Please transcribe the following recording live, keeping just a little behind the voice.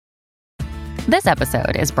This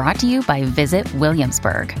episode is brought to you by Visit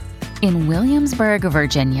Williamsburg. In Williamsburg,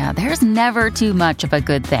 Virginia, there's never too much of a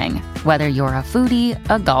good thing. Whether you're a foodie,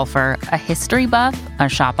 a golfer, a history buff, a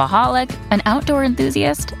shopaholic, an outdoor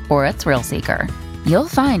enthusiast, or a thrill seeker, you'll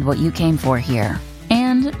find what you came for here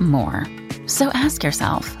and more. So ask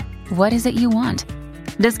yourself, what is it you want?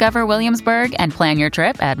 Discover Williamsburg and plan your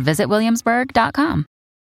trip at visitwilliamsburg.com.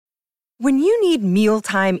 When you need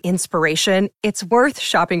mealtime inspiration, it's worth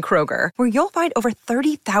shopping Kroger, where you'll find over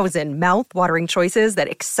 30,000 mouth-watering choices that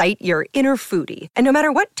excite your inner foodie. And no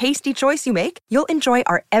matter what tasty choice you make, you'll enjoy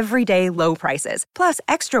our everyday low prices, plus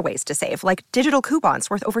extra ways to save, like digital coupons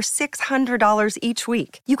worth over $600 each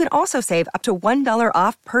week. You can also save up to $1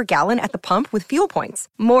 off per gallon at the pump with fuel points.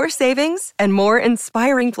 More savings and more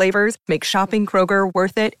inspiring flavors make shopping Kroger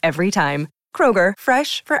worth it every time. Kroger,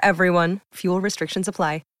 fresh for everyone. Fuel restrictions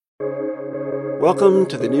apply. Welcome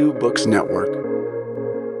to the New Books Network.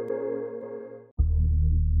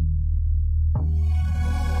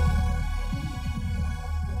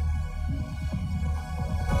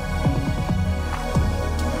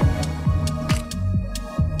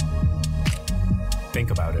 Think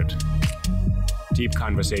About It. Deep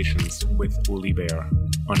conversations with Uli Baer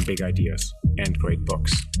on big ideas and great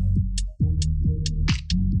books.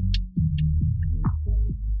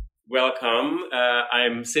 Welcome.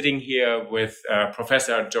 I'm sitting here with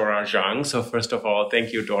Professor Dora Zhang. So first of all,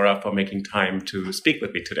 thank you, Dora, for making time to speak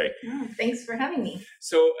with me today. Oh, thanks for having me.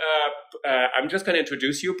 So I'm just going to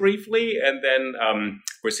introduce you briefly, and then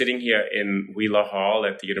we're sitting here in Wheeler Hall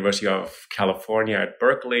at the University of California at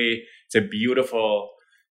Berkeley. It's a beautiful,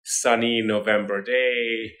 sunny November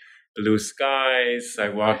day. Blue skies. I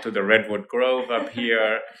walk to the Redwood Grove up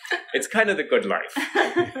here. It's kind of the good life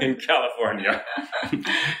in California.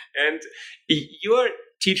 And you're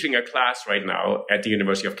teaching a class right now at the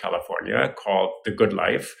University of California called The Good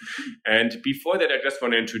Life. And before that, I just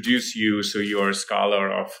want to introduce you. So you're a scholar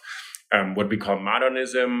of what we call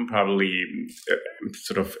modernism, probably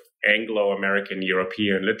sort of Anglo-American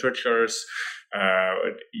European literatures.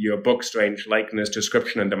 Your book, Strange Likeness,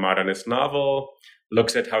 Description in the Modernist Novel,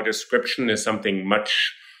 looks at how description is something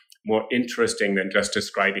much more interesting than just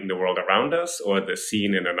describing the world around us or the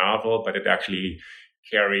scene in a novel, but it actually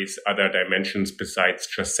carries other dimensions besides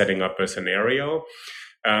just setting up a scenario.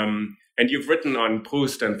 And you've written on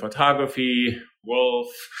Proust and photography, Woolf,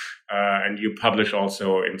 and you publish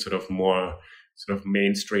also in sort of more sort of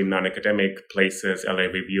mainstream non-academic places, LA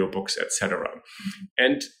Review books, etc. Mm-hmm.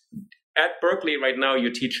 And at Berkeley right now,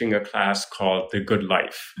 you're teaching a class called The Good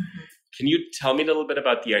Life. Mm-hmm. Can you tell me a little bit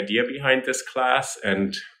about the idea behind this class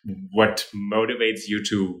and what motivates you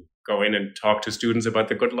to go in and talk to students about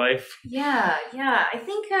the good life? Yeah. I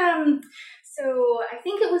think I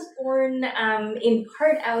think it was born in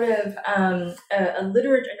part out of an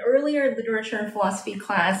earlier literature and philosophy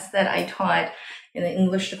class that I taught in the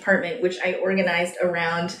English department, which I organized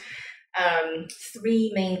around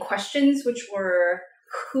three main questions, which were: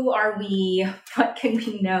 who are we? What can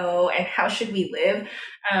we know? And how should we live?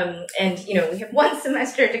 And we have one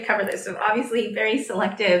semester to cover this, so obviously very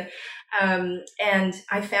selective. And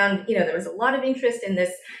I found, there was a lot of interest in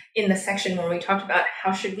this, in the section where we talked about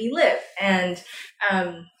how should we live. And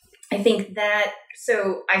I think that,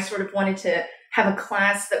 so I sort of wanted to have a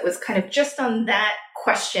class that was kind of just on that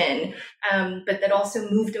question, but that also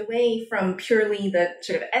moved away from purely the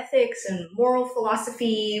sort of ethics and moral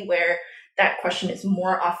philosophy, where that question is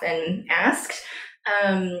more often asked,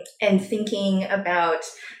 and thinking about,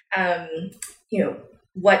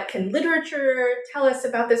 what can literature tell us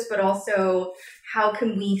about this, but also how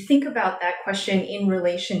can we think about that question in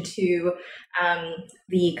relation to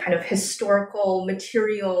the kind of historical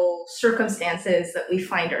material circumstances that we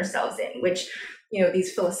find ourselves in, which,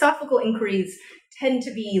 these philosophical inquiries tend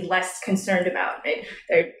to be less concerned about, right?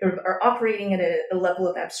 They are operating at a level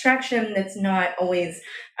of abstraction that's not always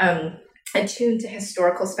attuned to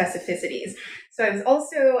historical specificities. So I was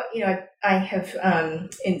also, I have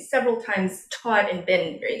in several times taught and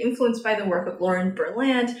been very influenced by the work of Lauren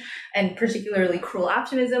Berlant, and particularly Cruel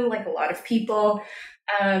Optimism, like a lot of people.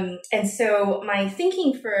 And so my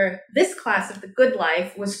thinking for this class of The Good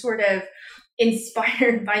Life was sort of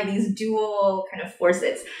inspired by these dual kind of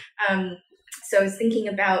forces. So I was thinking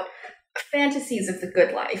about fantasies of the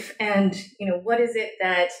good life, and what is it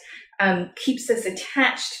that keeps us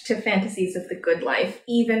attached to fantasies of the good life,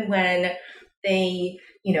 even when they,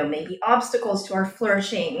 may be obstacles to our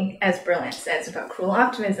flourishing, as Berlant says about Cruel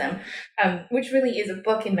Optimism, which really is a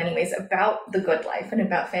book in many ways about the good life and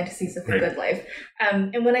about fantasies of the good life.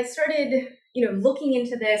 And when I started, looking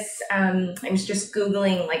into this, I was just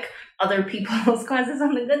Googling like other people's classes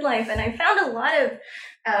on the good life, and I found a lot of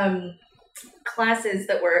classes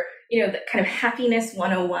that were, the kind of happiness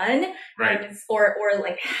 101, Right. Or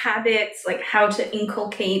like habits, like how to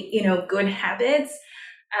inculcate, good habits.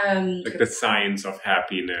 Like the science of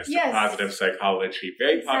happiness, Yes. positive psychology,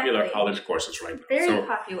 very popular Exactly. college courses right now. Very So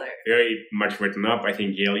popular. very much written up. I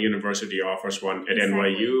think Yale University offers one. At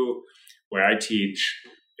Exactly. NYU, where I teach,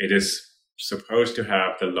 it is supposed to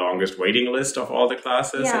have the longest waiting list of all the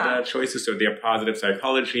classes Yeah. and choices. So they're positive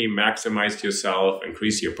psychology, maximize yourself,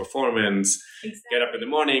 increase your performance, Exactly. get up in the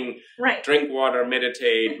morning, Right. drink water,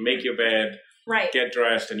 meditate, make your bed, Right. get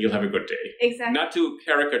dressed, and you'll have a good day. Exactly. Not to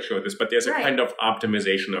caricature this, but there's a Right. kind of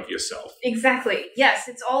optimization of yourself. Exactly. Yes,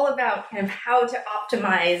 it's all about kind of how to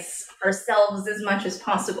optimize ourselves as much as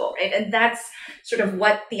possible, right? And that's sort of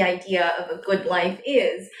what the idea of a good life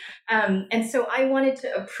is. And so I wanted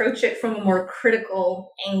to approach it from a more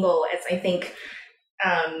critical angle, as I think,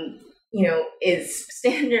 is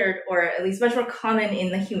standard, or at least much more common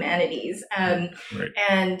in the humanities.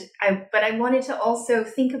 Right. But I wanted to also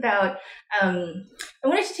think about, I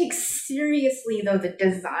wanted to take seriously, though, the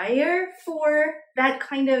desire for that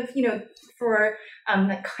kind of, for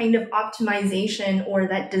that kind of optimization, or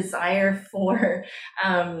that desire for,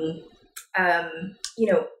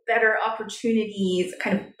 better opportunities,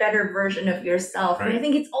 kind of better version of yourself. Right. And I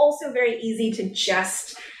think it's also very easy to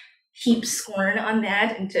just heap scorn on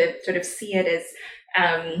that, and to sort of see it as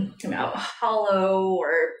hollow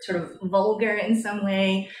or sort of vulgar in some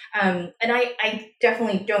way. And I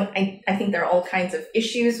definitely don't, I think there are all kinds of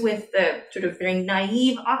issues with the sort of very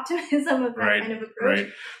naive optimism of that Right. kind of approach.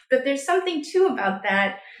 Right. But there's something too about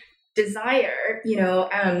that desire,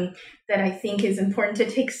 that I think is important to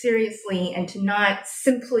take seriously, and to not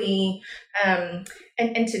simply, and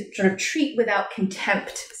to sort of treat without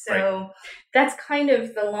contempt. So that's kind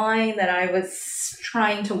of the line that I was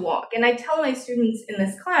trying to walk. And I tell my students in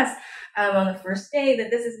this class on the first day that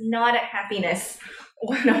this is not a happiness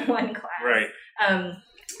 101 class. Right.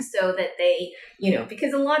 So that they,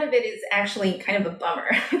 because a lot of it is actually kind of a bummer.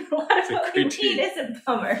 A lot of what we read is a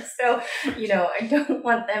bummer. So, I don't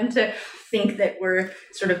want them to think that we're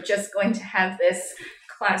sort of just going to have this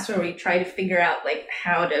class where we try to figure out like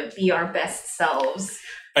how to be our best selves.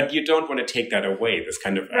 But you don't want to take that away, this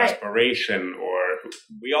kind of Right. aspiration, or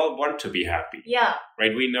we all want to be happy. Yeah.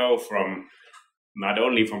 Right? We know from not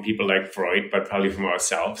only from people like Freud, but probably from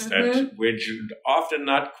ourselves, that we're often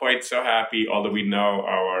not quite so happy, although we know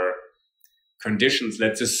our conditions.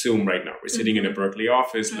 Let's assume right now we're sitting in a Berkeley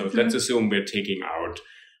office. Let's assume we're taking out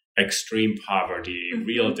extreme poverty,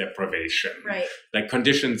 real deprivation, Right. like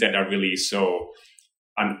conditions that are really so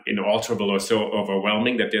inalterable or so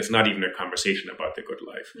overwhelming that there's not even a conversation about the good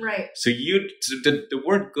life. Right. So the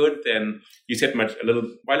word good, then you said a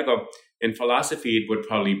little while ago, in philosophy, it would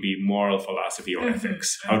probably be moral philosophy or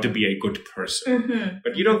ethics, how to be a good person.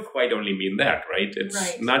 But you don't quite only mean that, right?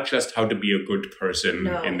 It's not just how to be a good person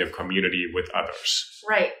in the community with others.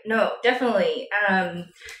 Right. No, definitely.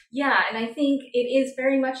 Yeah. And I think it is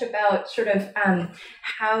very much about sort of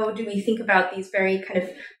how do we think about these very kind of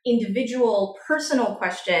individual, personal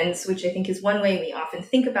questions, which I think is one way we often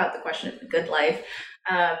think about the question of the good life.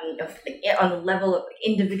 On the level of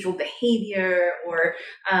individual behavior, or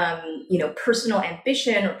personal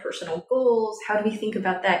ambition or personal goals. How do we think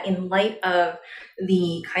about that in light of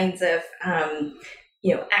the kinds of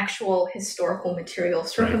actual historical material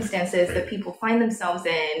circumstances that people find themselves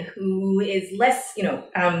in? Who is less,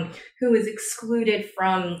 who is excluded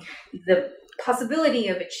from the possibility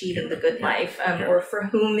of achieving the good life, or for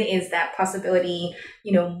whom is that possibility,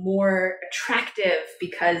 more attractive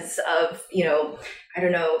because of,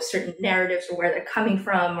 certain narratives or where they're coming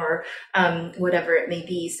from, or whatever it may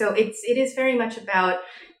be. So it is very much about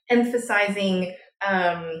emphasizing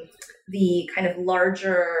the kind of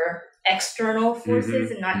larger external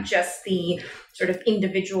forces, and not just the sort of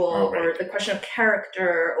individual or the question of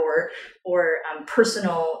character or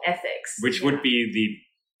personal ethics, which would be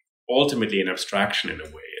ultimately an abstraction in a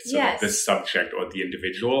way. It's sort of the subject or the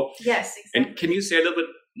individual. Yes, exactly. And can you say a little bit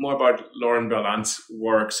more about Lauren Berlant's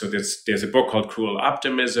work? So there's a book called Cruel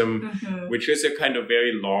Optimism, which is a kind of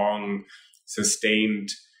very long, sustained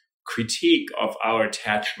critique of our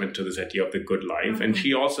attachment to this idea of the good life. And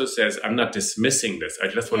she also says, I'm not dismissing this. I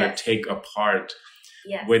just want to take apart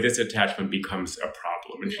where this attachment becomes a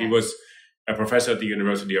problem. And she was a professor at the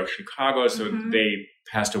University of Chicago. So they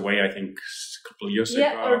passed away, I think, a couple of years ago.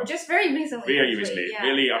 Yeah, or just very recently. Very recently.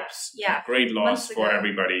 Really great loss for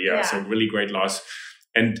everybody. So really great loss.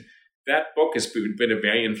 And that book has been a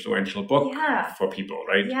very influential book for people,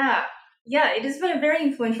 right? Yeah. Yeah, it has been a very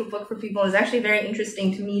influential book for people. It's actually very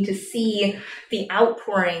interesting to me to see the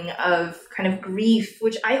outpouring of kind of grief,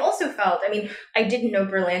 which I also felt. I mean, I didn't know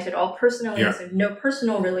Berlant at all personally, so no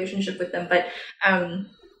personal relationship with them, but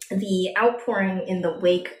the outpouring in the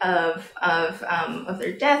wake of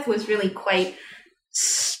their death was really quite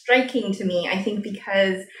striking to me. I think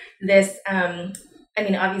because this, I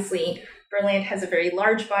mean, obviously Berlant has a very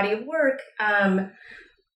large body of work, and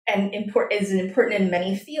is important in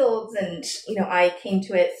many fields. And, I came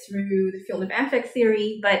to it through the field of affect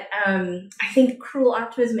theory, but I think cruel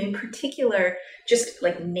optimism in particular just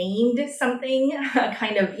like named something,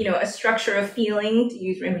 kind of, a structure of feeling, to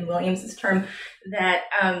use Raymond Williams' term, that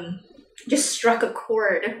just struck a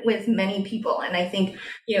chord with many people. And I think,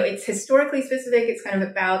 it's historically specific. It's kind of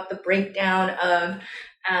about the breakdown of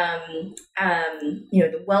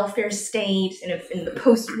the welfare state in the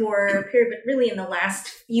post-war period, but really in the last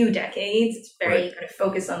few decades, it's very kind of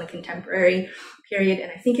focused on the contemporary period.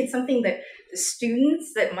 And I think it's something that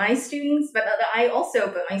my students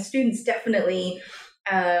definitely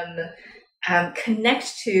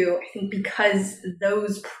connect to, I think, because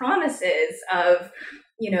those promises of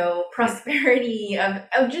prosperity,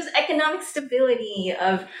 of just economic stability,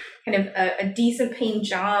 of kind of a decent paying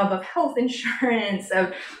job, of health insurance,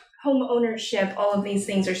 of home ownership, all of these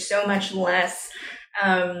things are so much less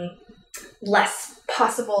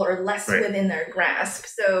possible or less within their grasp.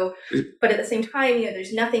 So, but at the same time,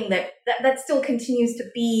 there's nothing that still continues to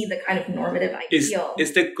be the kind of normative ideal.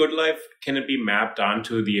 Is the good life, can it be mapped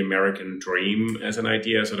onto the American dream as an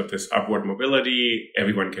idea, sort of this upward mobility,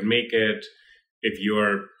 everyone can make it? If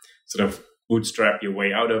you're sort of bootstrap your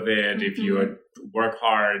way out of it, if you work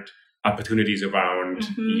hard, opportunities abound,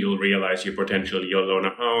 you'll realize your potential, you'll own a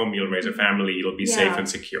home, you'll raise a family, you'll be safe and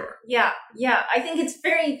secure. Yeah. I think it's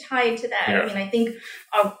very tied to that. I mean, I think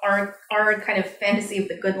our kind of fantasy of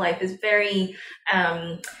the good life is very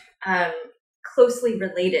closely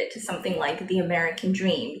related to something like the American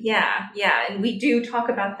dream. Yeah. And we do talk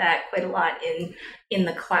about that quite a lot in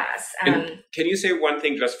the class. Can you say one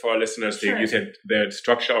thing just for our listeners? Sure. You said the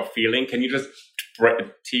structure of feeling. Can you just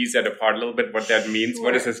tease that apart a little bit, what that means? Sure.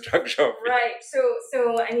 What is the structure of feeling? Right.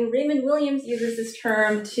 So I mean, Raymond Williams uses this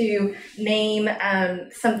term to name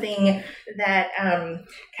something that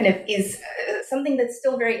kind of is something that's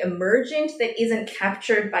still very emergent, that isn't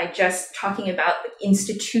captured by just talking about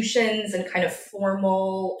institutions and kind of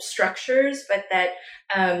formal structures, but that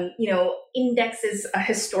indexes a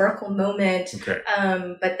historical moment,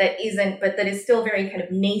 but that is still very kind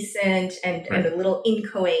of nascent and a little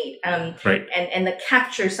inchoate, and that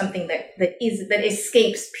captures something that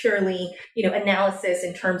escapes purely, analysis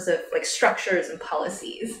in terms of like structures and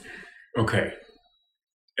policies. Okay.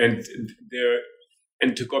 And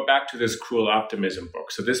to go back to this cruel optimism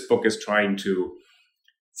book. So this book is trying to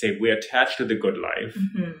say we're attached to the good life.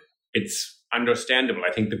 It's understandable.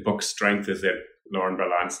 I think the book's strength is that Lauren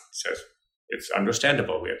Berlant says it's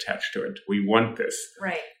understandable we're attached to it. We want this.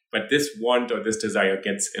 Right. But this want or this desire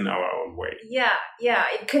gets in our own way. Yeah.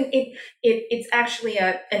 It's actually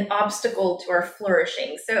an obstacle to our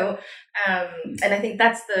flourishing. So, and I think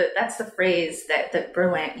that's the phrase that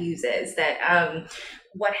Berlant uses, that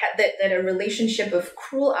that a relationship of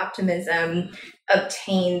cruel optimism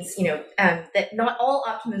obtains, that not all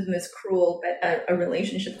optimism is cruel, but a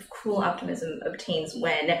relationship of cruel optimism obtains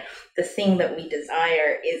when the thing that we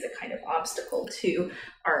desire is a kind of obstacle to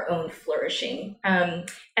our own flourishing. And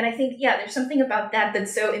I think, there's something about that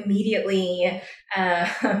that's so immediately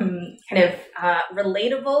kind of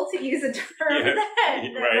relatable, to use a term that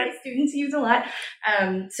my students use a lot.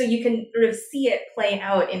 So you can sort of see it play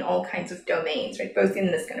out in all kinds of domains, right? Both in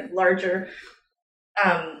this kind of larger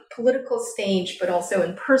political stage, but also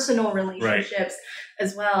in personal relationships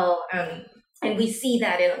as well. And we see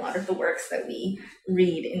that in a lot of the works that we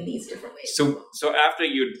read in these different ways. So after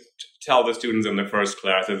you tell the students in the first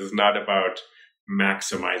class, it is not about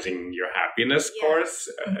maximizing your happiness course.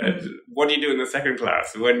 What do you do in the second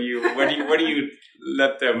class? What do you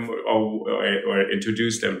let them or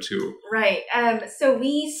introduce them to? Right. So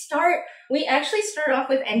we actually start off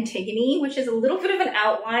with Antigone, which is a little bit of an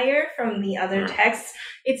outlier from the other texts.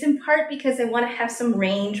 It's in part because I want to have some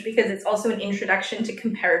range, because it's also an introduction to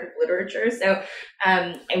comparative literature. So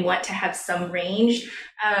I want to have some range.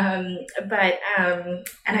 But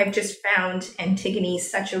I've just found Antigone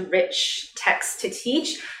such a rich text to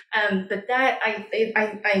teach. But that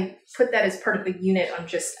I put that as part of the unit on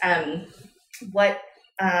just what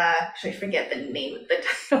actually I forget the name of the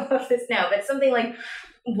title of this now, but something like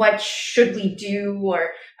what should we do?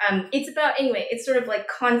 Or it's about, anyway, it's sort of like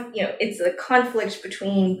it's a conflict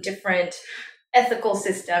between different ethical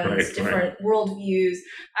systems, different worldviews.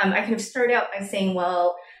 I kind of start out by saying,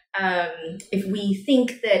 well, if we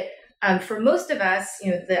think that for most of us,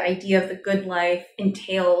 the idea of the good life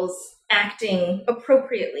entails acting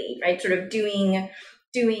appropriately, right? Sort of doing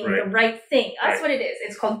the right thing. That's what it is.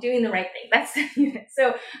 It's called doing the right thing. That's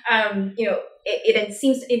so.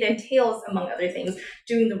 It entails, among other things,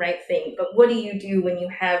 doing the right thing. But what do you do when you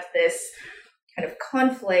have this kind of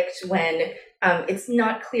conflict, when it's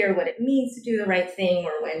not clear what it means to do the right thing,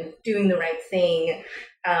 or when doing the right thing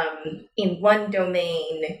in one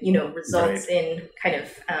domain, results in kind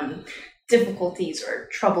of difficulties or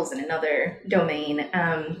troubles in another domain.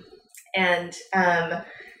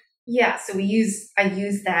 So I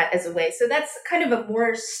use that as a way. So that's kind of a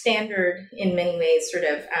more standard, in many ways, sort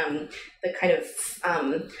of the kind of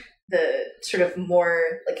the sort of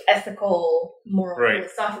more like ethical, moral,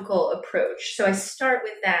 philosophical approach. So I start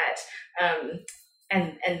with that,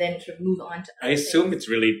 and then sort of move on to. I assume it's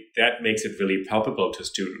really that makes it really palpable to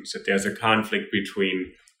students that there's a conflict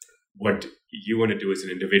between what you want to do as an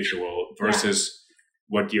individual versus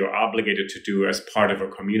what you're obligated to do as part of a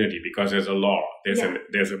community, because there's a law,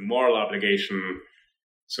 there's a moral obligation.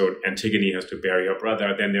 So Antigone has to bury her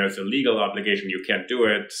brother. Then there's a legal obligation; you can't do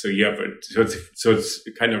it. So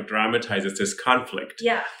it kind of dramatizes this conflict.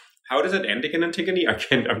 Yeah. How does it end again, Antigone? I'm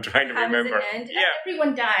trying to remember. How does it end?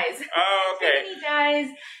 Everyone dies. Oh, okay. Antigone dies.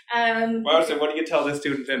 Well, so what do you tell the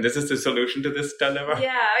students then? This is the solution to this dilemma?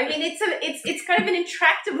 Yeah, I mean, it's kind of an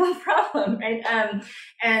intractable problem, right?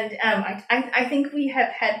 I think we have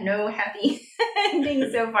had no happy ending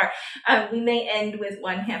so far. We may end with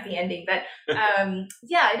one happy ending, but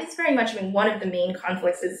it is very much. I mean, one of the main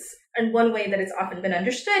conflicts is, and one way that it's often been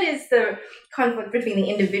understood, is the conflict between the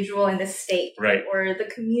individual and the state, or the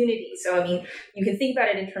community. So, I mean, you can think about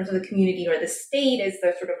it in terms of the community or the state as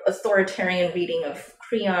the sort of authoritarian reading of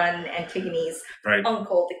Creon, Antigone's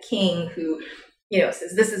uncle, the king, who,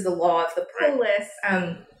 says this is the law of the polis.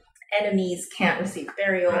 Enemies can't receive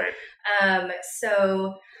burial.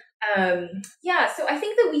 So I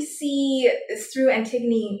think that we see through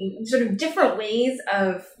Antigone sort of different ways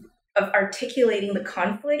of articulating the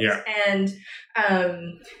conflict, and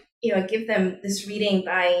I give them this reading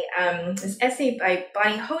by this essay by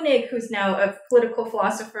Bonnie Honig, who's now a political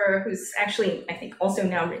philosopher, who's actually, I think, also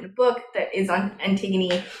now written a book that is on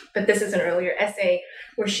Antigone, but this is an earlier essay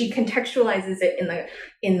where she contextualizes it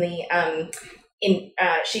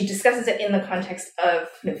she discusses it in the context of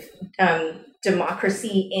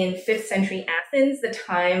democracy in 5th century Athens, the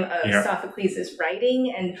time of Sophocles'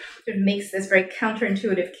 writing, and sort of makes this very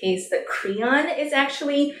counterintuitive case that Creon is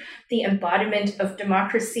actually the embodiment of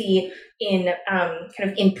democracy in kind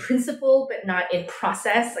of in principle, but not in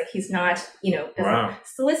process. Like, he's not, doesn't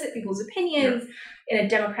solicit people's opinions in a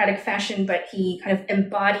democratic fashion, but he kind of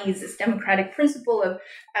embodies this democratic principle of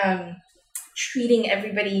treating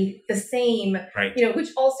everybody the same, which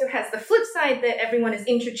also has the flip side that everyone is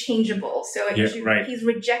interchangeable. So he's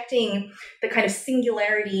rejecting the kind of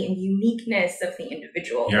singularity and uniqueness of the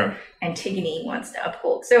individual that Antigone wants to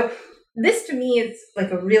uphold. So this, to me, is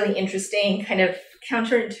like a really interesting kind of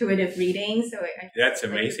counterintuitive reading. So that's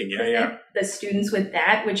amazing. The students with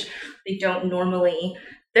that, which they don't normally,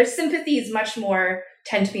 their sympathies much more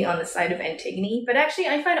tend to be on the side of Antigone. But actually,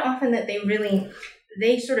 I find often that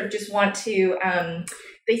they sort of just want to,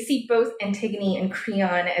 they see both Antigone and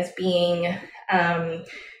Creon as being,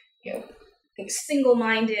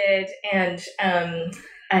 single-minded and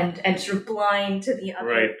sort of blind to the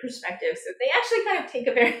other perspective. So they actually kind of take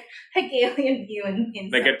a very Hegelian view in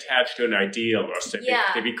like attached to an ideal, or something.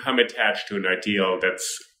 They become attached to an ideal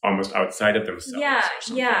that's almost outside of themselves.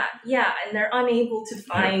 And they're unable to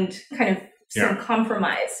find kind of some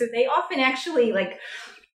compromise. So they often actually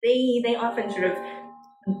they often sort of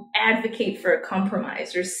advocate for a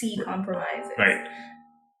compromise or see compromise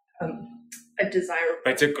as a desirable.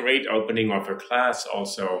 But it's a great opening of a class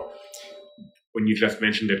also, when you just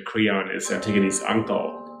mentioned that Creon is Antigone's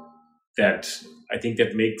uncle, that I think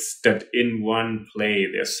that makes that in one play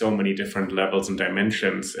there's so many different levels and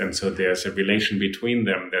dimensions, and so there's a relation between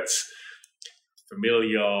them that's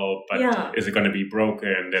familial, but is it going to be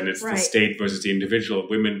broken? Then it's the state versus the individual,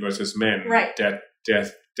 women versus men,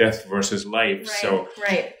 death versus life.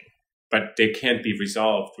 But they can't be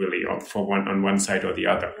resolved really on one side or the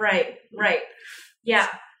other.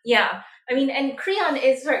 I mean, and Creon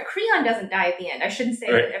doesn't die at the end. I shouldn't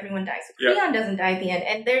say that everyone dies. Creon doesn't die at the end,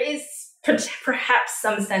 and there is perhaps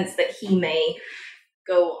some sense that he may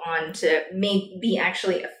go on to be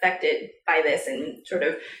actually affected by this and sort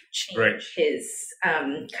of change his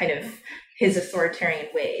kind of his authoritarian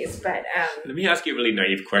ways. But let me ask you a really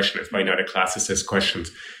naive question. It's probably not a classicist question.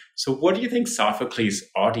 So what do you think Sophocles'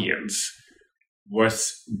 audience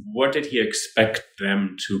was? What did he expect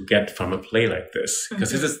them to get from a play like this?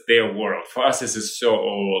 Because this is their world. For us, this is so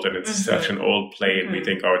old, and it's such an old play, and we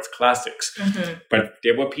think, oh, it's classics. But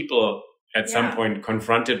there were people at some point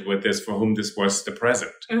confronted with this for whom this was the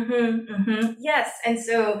present. Yes. And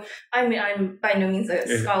so I'm by no means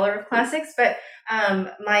a scholar of classics, but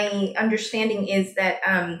my understanding is that,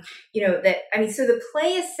 so the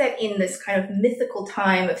play is set in this kind of mythical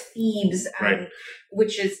time of Thebes,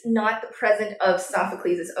 which is not the present of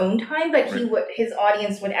Sophocles' own time, but his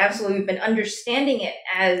audience would absolutely have been understanding it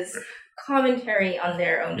as commentary on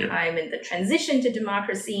their own time and the transition to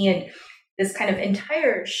democracy and this kind of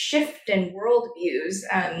entire shift in worldviews,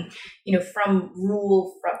 from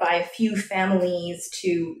rule by a few families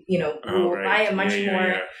to, rule by a much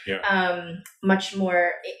more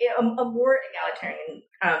egalitarian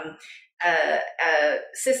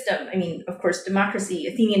system. I mean, of course,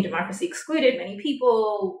 Athenian democracy excluded many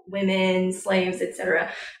people, women, slaves, etc.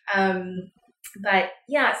 So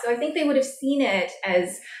I think they would have seen it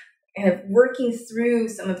as kind of working through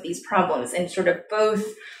some of these problems and sort of both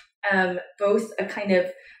a kind of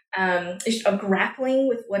a grappling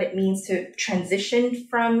with what it means to transition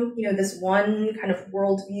from, this one kind of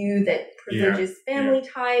worldview that privileges family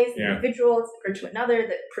ties, individuals, or to another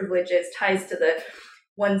that privileges ties to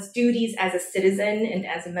one's duties as a citizen and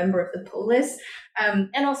as a member of the polis,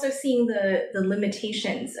 and also seeing the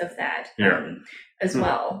limitations of that as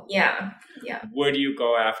well. Yeah. Where do you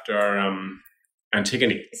go after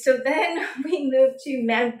Antigone? So then we move to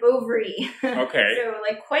Madame Bovary. Okay. So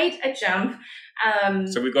quite a jump.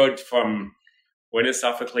 So we go from, when is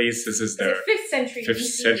Sophocles? This is the 5th century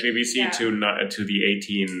BC to the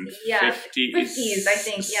 1850s. I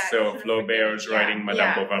think. Yeah. So Flaubert is writing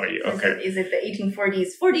Madame Bovary. Okay. Is it the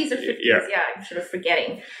 1840s, 40s, or 50s? Yeah, I'm sort of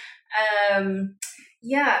forgetting.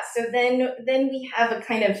 So then we have a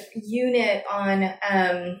kind of unit on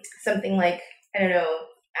something like, I don't know,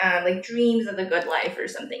 like Dreams of the Good Life or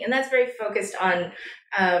something. And that's very focused on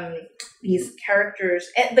these characters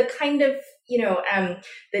and the kind of,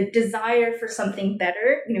 the desire for something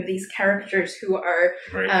better, these characters who are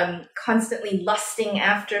constantly lusting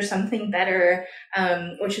after something better,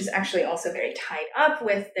 which is actually also very tied up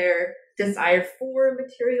with their desire for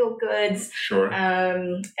material goods. Sure.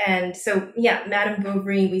 And so, Madame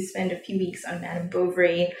Bovary, we spend a few weeks on Madame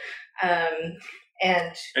Bovary.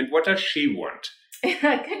 And what does she want?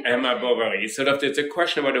 Emma Bovary. Sort of, it's a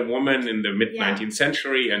question about a woman in the mid-19th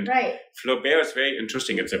century, and Flaubert is very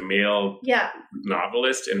interesting. It's a male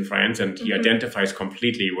novelist in France, and he identifies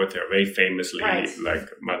completely with her, very famously, like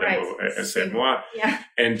Madame Bovary, c'est moi.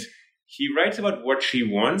 And he writes about what she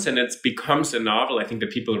wants, and it becomes a novel, I think,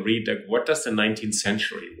 that people read, like, what does the 19th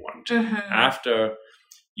century want? After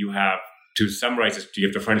you have, to summarize it, you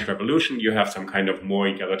have the French Revolution, you have some kind of more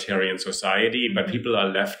egalitarian society, but people are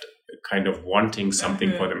left kind of wanting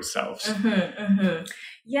something for themselves.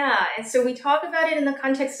 Yeah, and so we talk about it in the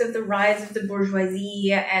context of the rise of the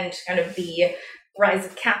bourgeoisie and kind of the rise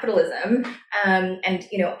of capitalism. And,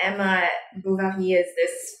 Emma Bovary is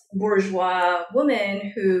this bourgeois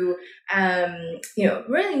woman who,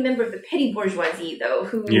 really a member of the petty bourgeoisie, though,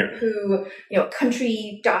 who,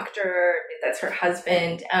 country doctor, that's her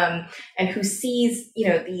husband, and who sees,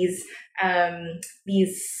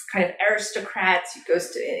 these kind of aristocrats. Who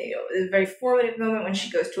goes to a very formative moment when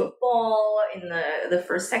she goes to a ball in the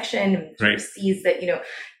first section, and sees that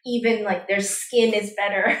even like their skin is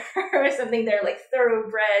better or something. They're like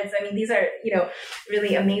thoroughbreds. I mean, these are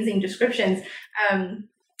really amazing descriptions.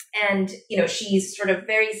 And she's sort of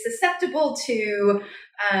very susceptible to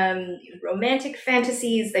romantic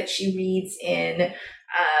fantasies that she reads in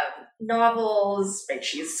novels, right?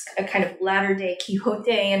 She's a kind of latter-day Quixote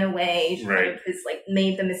in a way. She kind of has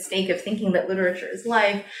made the mistake of thinking that literature is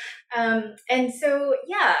life. And so,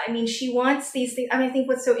 she wants these things. I think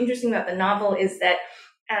what's so interesting about the novel is that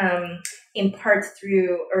in part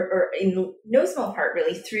through, or in no small part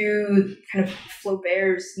really, through kind of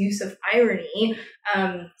Flaubert's use of irony,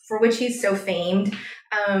 for which he's so famed,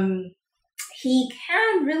 he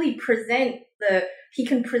can really present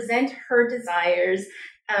her desires,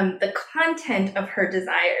 the content of her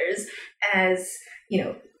desires as,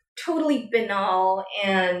 totally banal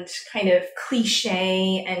and kind of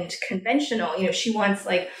cliche and conventional. She wants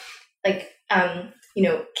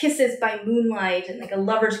kisses by moonlight and a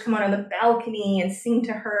lovers come out on the balcony and sing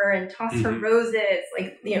to her and toss her roses,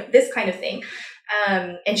 this kind of thing.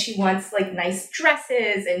 And she wants nice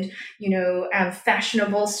dresses and,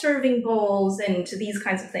 fashionable serving bowls and these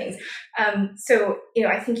kinds of things. So,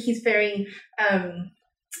 I think he's very,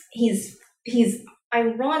 he's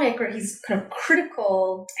ironic, or he's kind of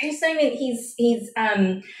critical. I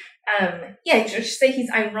mean, I should say he's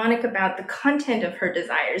ironic about the content of her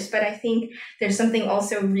desires, but I think there's something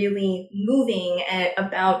also really moving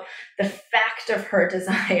about the fact of her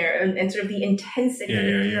desire and sort of the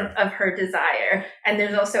intensity of her desire. And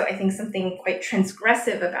there's also, I think, something quite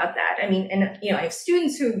transgressive about that. I mean, and I have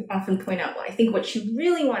students who often point out, well, I think what she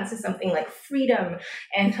really wants is something like freedom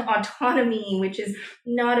and autonomy, which is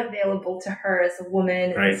not available to her as a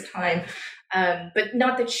woman in this time. But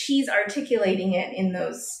not that she's articulating it in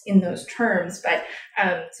those terms, but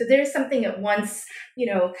so there's something at once,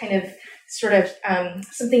 kind of sort of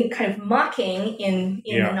something kind of mocking in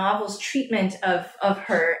the novel's treatment of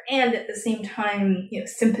her, and at the same time,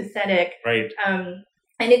 sympathetic. Right.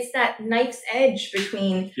 And it's that knife's edge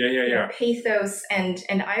between pathos and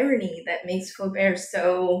irony that makes Flaubert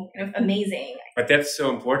so kind of amazing. But that's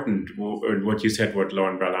so important. What you said, what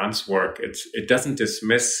Lauren Berlant's work, it doesn't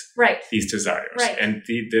dismiss these desires, and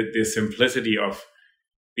the simplicity of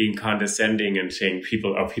being condescending and saying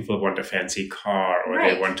people want a fancy car, or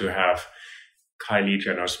they want to have Kylie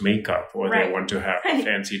Jenner's makeup, or they want to have a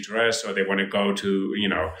fancy dress, or they want to go to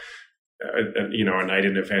a night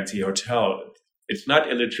in a fancy hotel. It's not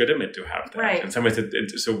illegitimate to have that. Right. In some ways,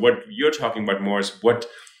 so what you're talking about more is what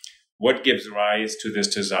gives rise to this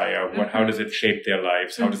desire? How does it shape their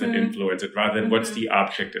lives? How does it influence it? Rather than what's the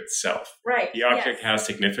object itself. Right. The object has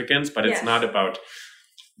significance, but it's not about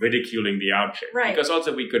ridiculing the object. Right. Because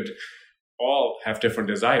also we could all have different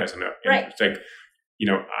desires. It's like,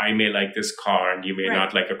 I may like this car and you may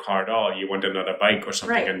not like a car at all. You want another bike or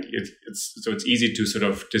something. Right. And it's easy to sort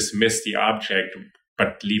of dismiss the object,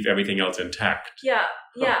 but leave everything else intact. Yeah.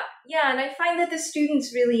 And I find that the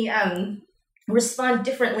students really respond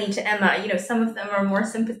differently to Emma. Some of them are more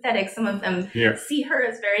sympathetic. Some of them see her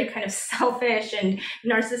as very kind of selfish and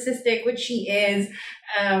narcissistic, which she is.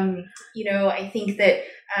 I think that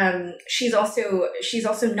she's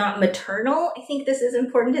also not maternal. I think this is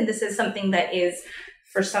important, and this is something that is,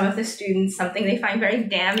 for some of the students, something they find very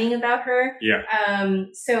damning about her. Yeah.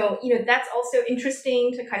 So that's also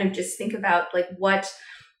interesting to kind of just think about, like,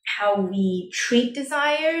 how we treat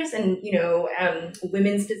desires, and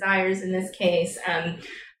women's desires in this case,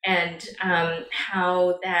 and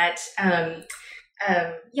how that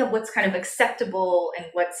what's kind of acceptable and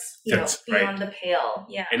what's beyond the pale.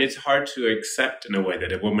 Yeah. And it's hard to accept in a way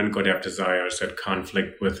that a woman could have desires that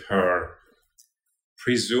conflict with her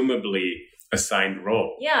presumably assigned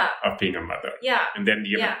role of being a mother. Yeah. And then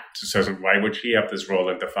so why would she have this role,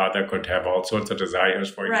 and the father could have all sorts of desires,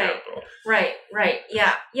 for example? Right.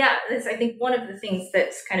 Yeah. That's, I think, one of the things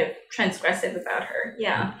that's kind of transgressive about her.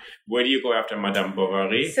 Yeah. Where do you go after Madame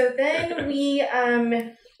Bovary? So then we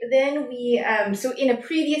so in a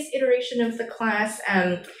previous iteration of the class,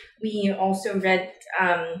 we also read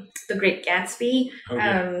The Great Gatsby,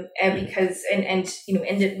 because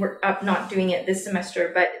we're up not doing it this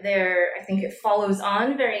semester, but I think it follows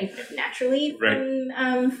on very naturally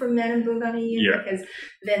from Madame Bovary, because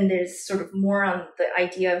then there's sort of more on the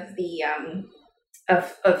idea of the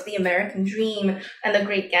of the American dream, and The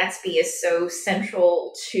Great Gatsby is so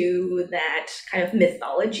central to that kind of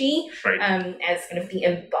mythology, as kind of the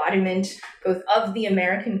embodiment both of the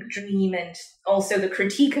American dream and also the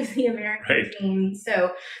critique of the American dream.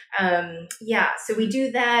 So, so we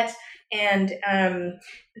do that. And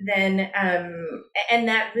then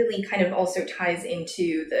that really kind of also ties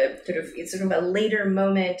into the sort of a later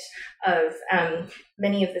moment of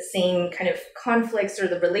many of the same kind of conflicts, or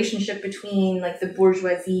the relationship between, like, the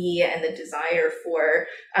bourgeoisie and the desire for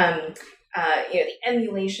the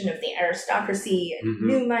emulation of the aristocracy and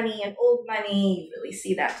new money and old money. You really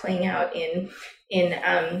see that playing out in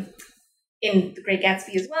The Great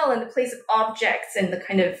Gatsby as well, and the place of objects and the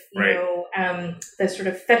kind of, the sort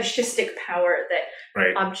of fetishistic power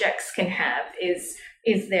that objects can have is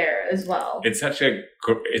there as well. It's such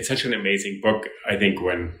an amazing book, I think,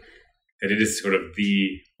 that it is sort of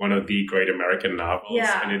one of the great American novels.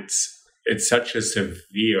 Yeah. And it's such a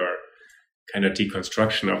severe kind of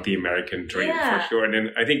deconstruction of the American dream, for sure. And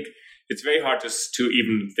then I think it's very hard to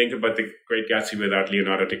even think about The Great Gatsby without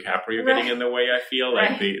Leonardo DiCaprio getting in the way, I feel.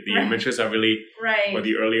 Like the images are really, or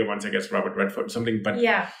the earlier ones, I guess, Robert Redford or something. But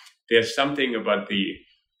there's something about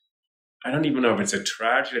I don't even know if it's a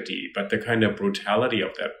tragedy, but the kind of brutality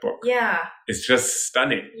of that book. Yeah. It's just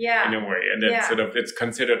stunning in a way. And then it's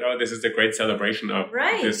considered, this is the great celebration of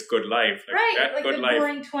this good life. Like the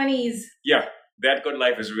Roaring 20s. Yeah. That good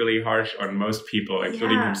life is really harsh on most people,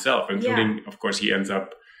 including himself, including, of course, he ends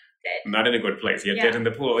up not in a good place. You're Yeah. dead in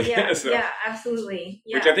the pool. Yeah, So- yeah, absolutely.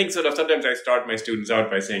 Yeah. Which I think sometimes I start my students out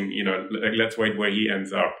by saying, let's wait where he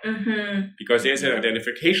ends up. Mm-hmm. Because there's an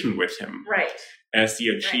identification with him Right. as the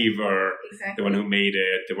achiever, Exactly. the one who made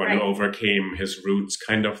it, the one Right. who overcame his roots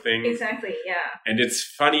kind of thing. Exactly. Yeah. And it's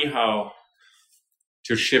funny how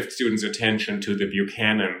to shift students' attention to the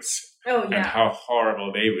Buchanans Oh, and yeah. how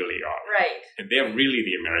horrible they really are. Right. And they're really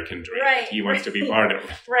the American dream Right. that he wants to be part of.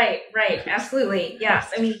 Right. Right. Absolutely.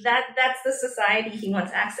 Yes. I mean, that's the society he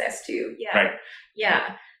wants access to. Yeah. Right.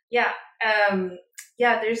 Yeah. Yeah.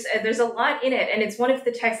 Yeah. There's a lot in it, and it's one of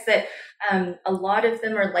the texts that a lot of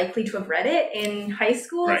them are likely to have read it in high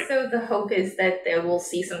school. Right. So the hope is that they will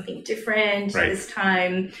see something different Right. this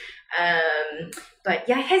time. But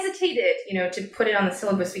yeah, I hesitated, to put it on the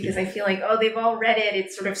syllabus because I feel like, they've all read it.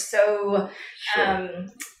 It's sort of so, Sure.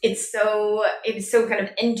 it's so kind of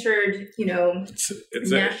entered,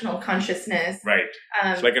 It's national consciousness. right.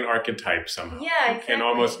 Um, It's like an archetype somehow. yeah, You exactly. can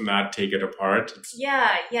almost not take it apart.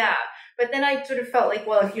 Yeah. But then I sort of felt like,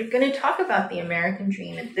 well, if you're going to talk about the American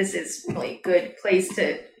dream, this is really a good place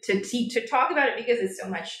to talk about it because it's so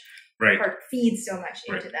much, Right. feeds so much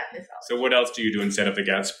into Right. that mythology. So what else do you do instead of the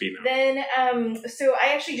Gatsby now? Then, so I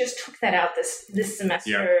actually just took that out this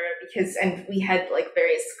semester and we had like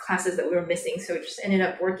various classes that we were missing, so it just ended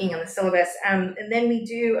up working on the syllabus. And then we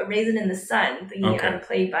do A Raisin in the Sun,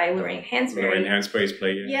 played by Lorraine Hansberry. Lorraine Hansberry's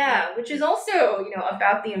play. Yeah, which is also,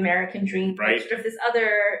 about the American dream, Right. sort of this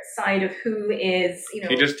other side of who is, Can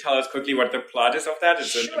you just tell us quickly what the plot is of that?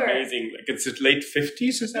 It's an Sure. amazing, it's the late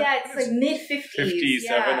 50s, is that? Yeah, it's like mid-50s.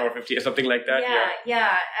 57 or 50, something like that.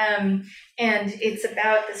 Yeah. And it's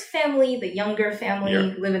about this family, the Younger family, Yeah.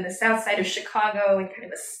 who live in the south side of Chicago in kind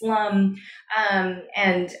of a slum.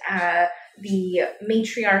 And the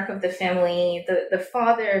matriarch of the family, the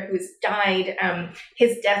father who's died,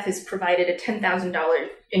 his death has provided a $10,000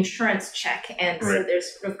 insurance check. And so Right.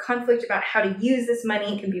 there's sort of conflict about how to use this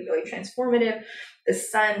money. It can be really transformative. The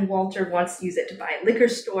son, Walter, wants to use it to buy a liquor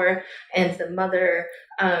store, and the mother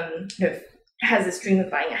has this dream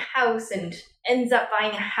of buying a house and ends up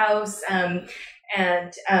buying a house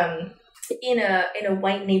in a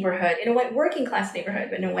white neighborhood, in a white working class neighborhood,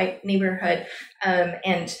 but in a white neighborhood.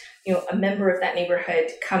 And a member of that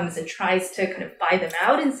neighborhood comes and tries to kind of buy them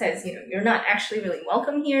out and says, you're not actually really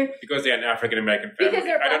welcome here. Because they're an African American family. Because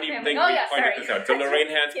they're a I don't black even family. think Oh, we yeah, pointed sorry. this out. So Lorraine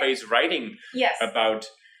Hansberry is writing Yes. about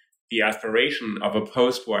the aspiration of a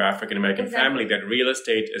post-war African American Exactly. family that real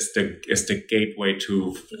estate is the gateway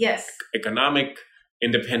to Yes. economic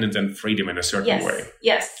independence and freedom in a certain Yes. way.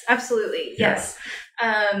 Yes. Absolutely. Yeah. Yes.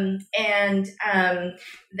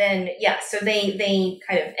 So they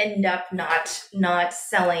kind of end up not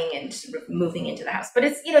selling and sort of moving into the house. But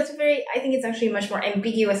it's I think it's actually a much more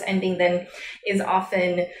ambiguous ending than is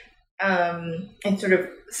often and sort of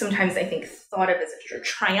sometimes I think thought of as a sort of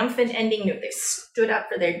triumphant ending. They've stood up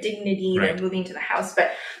for their dignity, Right. they're moving to the house.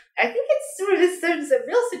 But I think it's sort of there's a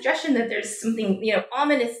real suggestion that there's something,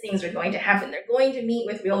 ominous things are going to happen. They're going to meet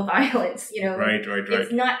with real violence, Right.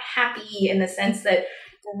 It's not happy in the sense that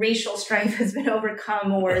racial strife has been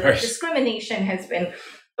overcome or that Right. discrimination has been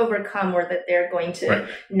overcome or that they're going to Right.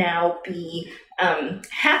 now be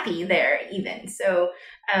happy there even. So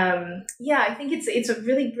I think it's a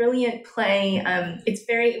really brilliant play.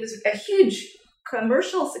 It was a huge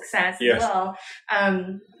commercial success Yes. as well.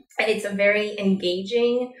 And it's a very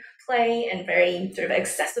engaging play and very sort of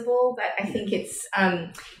accessible, but I think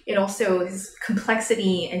it also has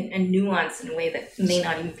complexity and nuance in a way that may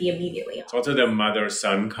not even be immediately It's also the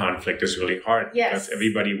mother-son conflict is really hard. Yes. Because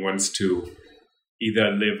everybody wants to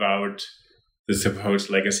either live out the supposed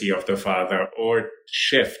legacy of the father or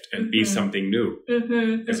shift and be Mhm. something new.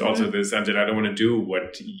 Mm-hmm, There's also this sense that I don't want to do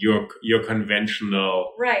what your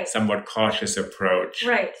conventional, right, somewhat cautious approach.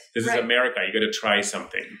 right. This right, is America. You got to try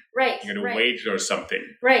something. right. You got to right. wager something.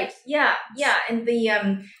 Right. Yeah. And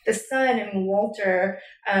the son, Walter,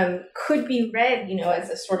 could be read, as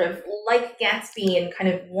a sort of like Gatsby and kind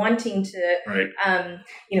of wanting to, Right.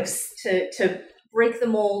 to break the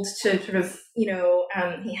mold, to sort of,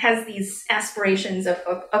 he has these aspirations of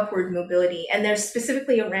upward mobility, and they're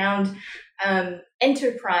specifically around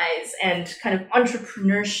enterprise and kind of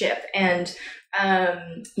entrepreneurship and,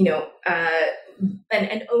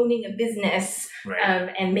 and owning a business,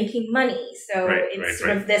 Right. and making money. So Right, it's right, sort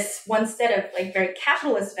right. of this one set of like very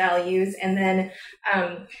capitalist values, and then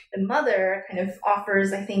the mother kind of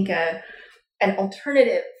offers, I think, an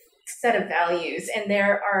alternative set of values. And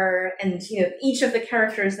each of the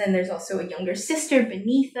characters, then there's also a younger sister,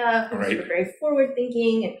 Benita, who's Right. very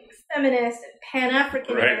forward-thinking and feminist and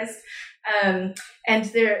Pan-Africanist. Right. And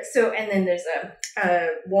then there's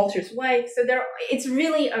Walter's wife. So it's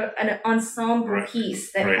really an ensemble Right.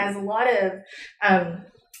 piece that Right. has a lot of,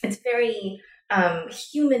 it's very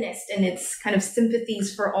humanist in its kind of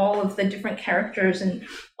sympathies for all of the different characters and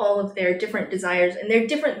all of their different desires and their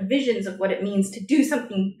different visions of what it means to do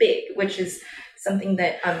something big, which is something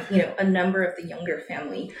that, a number of the younger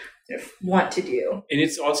family sort of want to do. And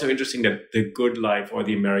it's also interesting that the good life or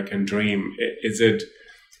the American dream, is it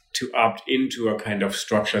to opt into a kind of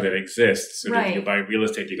structure that exists? So that if you buy real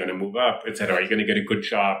estate, you're going to move up, et cetera. You're going to get a good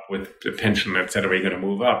job with a pension, et cetera. You're going to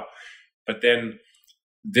move up. But then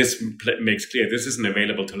this makes clear this isn't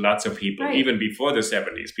available to lots of people, even before the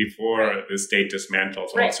 70s, before the state dismantles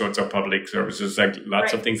all sorts of public services. Like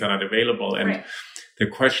lots of things are not available. And the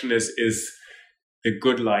question is the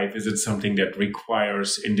good life, is it something that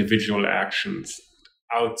requires individual actions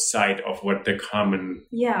outside of what the common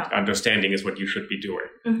understanding is what you should be doing?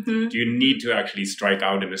 Mm-hmm. Do you need to actually strike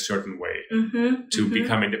out in a certain way to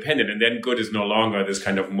become independent? And then good is no longer this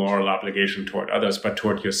kind of moral obligation toward others, but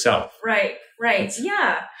toward yourself. Right.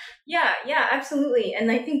 Yeah, absolutely.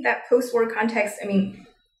 And I think that post-war context, I mean,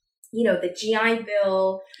 the GI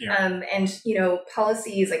Bill, and,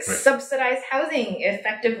 policies like subsidized housing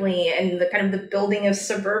effectively and the kind of the building of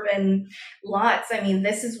suburban lots. I mean,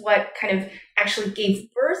 this is what kind of actually gave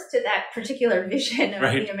birth to that particular vision of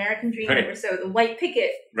the American dream that the white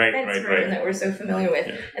picket fence version that we're so familiar with.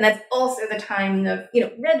 Yeah. And that's also the time of,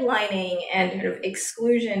 redlining and kind of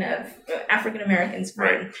exclusion of African Americans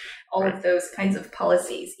from all of those kinds of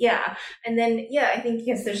policies. Yeah. And then, I think,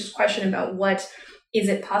 there's this question about is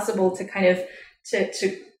it possible to kind of,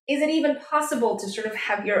 is it even possible to sort of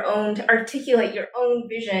have to articulate your own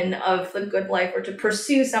vision of the good life, or to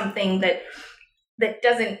pursue something that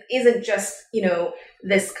isn't just,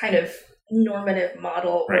 this kind of normative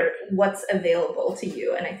model or what's available to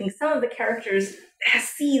you? And I think some of the characters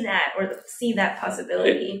see that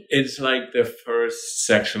possibility. It's like the first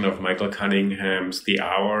section of Michael Cunningham's The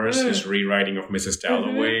Hours, his rewriting of Mrs.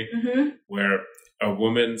 Dalloway, where a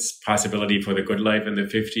woman's possibility for the good life in the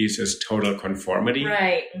 50s is total conformity.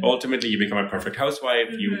 Right. Ultimately, you become a perfect housewife.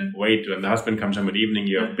 You wait when the husband comes home at evening,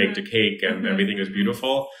 you have baked a cake and everything is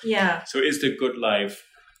beautiful. Yeah. So is the good life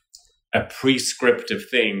a prescriptive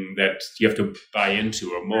thing that you have to buy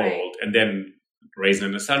into or mold? And then Raisin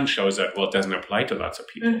in the Sun shows that, well, it doesn't apply to lots of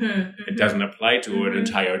people. It doesn't apply to an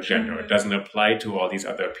entire gender. It doesn't apply to all these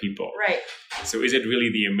other people. Right. So is it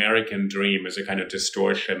really the American dream as a kind of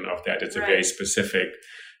distortion of that? It's a very specific...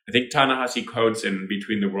 I think Ta-Nehisi Coates in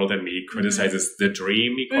Between the World and Me criticizes the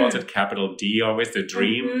dream. He calls it capital D always, the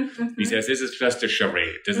dream. He says this is just a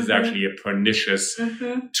charade. This is actually a pernicious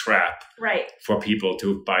trap for people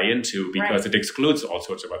to buy into because it excludes all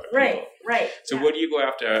sorts of other people. Right. So where do you go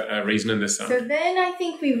after Raisin in the Sun? So then I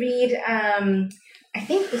think we read... I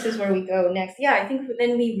think this is where we go next. Yeah, I think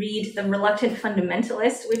then we read The Reluctant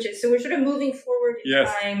Fundamentalist, which is, so we're sort of moving forward in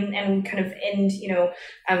time, and we kind of end,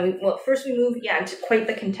 first we move, into quite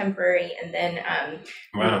the contemporary, and then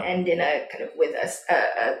we end in a kind of with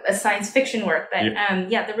a science fiction work. But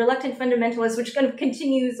The Reluctant Fundamentalist, which kind of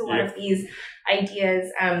continues a lot of these ideas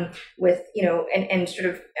with, and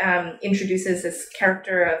sort of introduces this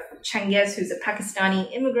character of Changiz, who's a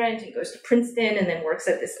Pakistani immigrant. He goes to Princeton and then works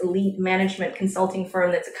at this elite management consulting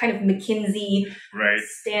firm that's a kind of McKinsey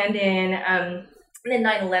stand-in. And then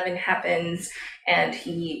 9/11 happens, and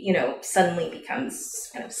he, suddenly becomes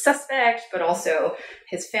kind of suspect, but also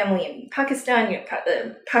his family in Pakistan,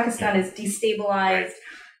 Pakistan is destabilized.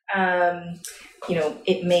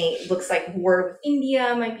 Looks like war with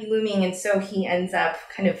India might be looming. And so he ends up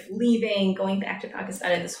kind of leaving, going back to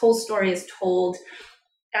Pakistan. And this whole story is told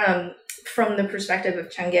from the perspective of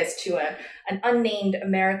Changiz to an unnamed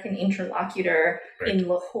American interlocutor in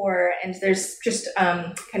Lahore. And there's just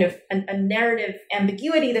kind of a narrative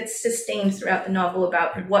ambiguity that's sustained throughout the novel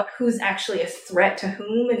about who's actually a threat to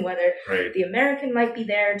whom, and whether the American might be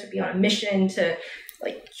there to be on a mission to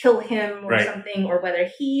kill him or something, or whether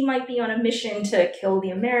he might be on a mission to kill the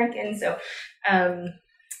American. So,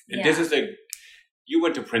 this is you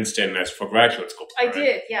went to Princeton as for graduate school. I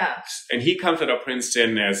did, yeah. And he comes out of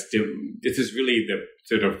Princeton as this is really the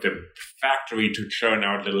sort of the factory to churn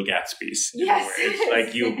out little Gatsbys. Yes. It's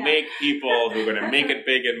like you make people who are going to make it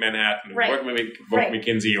big in Manhattan, work with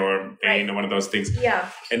McKinsey or Bain or one of those things. Yeah.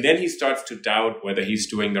 And then he starts to doubt whether he's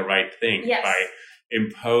doing the right thing by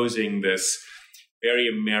imposing this very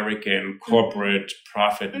American corporate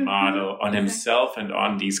profit model on himself and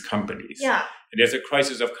on these companies. Yeah. And there's a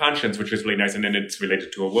crisis of conscience, which is really nice. And then it's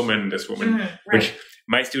related to a woman, this woman, which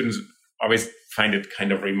my students always find it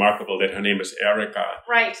kind of remarkable that her name is Erica.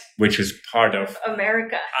 Right. Which is part of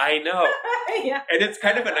America. I know. Yeah. And it's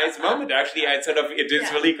kind of a nice moment, actually. It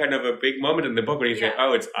is really kind of a big moment in the book when you say,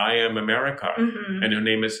 oh, it's I Am America. And her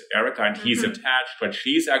name is Erica, and he's attached, but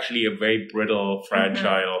she's actually a very brittle,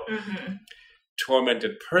 fragile,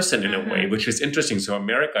 tormented person in a way, which is interesting. So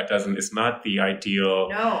America is not the ideal,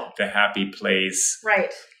 the happy place.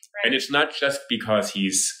 Right. And it's not just because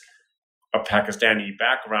he's a Pakistani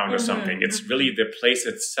background or something. It's really the place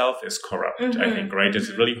itself is corrupt, I think, right? It's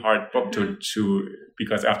a really hard book to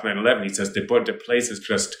because after 9/11, he says the place is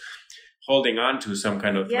just holding on to some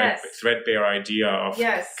kind of threadbare idea of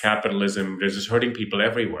capitalism. They're just hurting people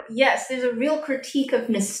everywhere. Yes, there's a real critique of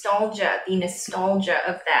nostalgia, the nostalgia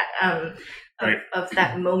of that of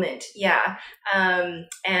that moment. Yeah.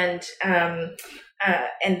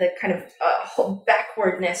 And the kind of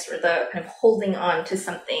backwardness or the kind of holding on to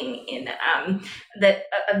something in that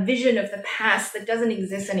a vision of the past that doesn't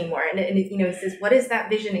exist anymore. And it says, what is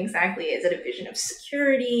that vision exactly? Is it a vision of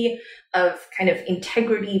security, of kind of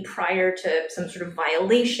integrity prior to some sort of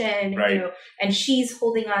violation? Right. And she's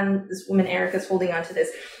holding on. This woman, Erica's holding on to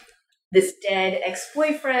this dead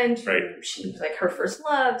ex-boyfriend who she was like her first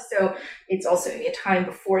love. So it's also a time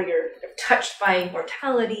before you're touched by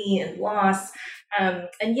mortality and loss.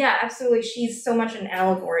 And yeah, absolutely. She's so much an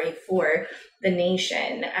allegory for the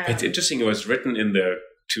nation. It's interesting. It was written in the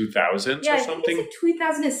 2000s or something. I think it's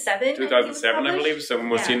 2007. 2007, I believe. So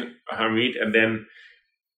Mohsin Hamid. And then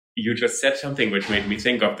you just said something which made me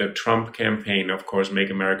think of the Trump campaign, of course, Make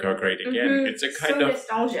America Great Again. It's a kind of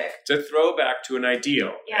nostalgic. It's a throwback to an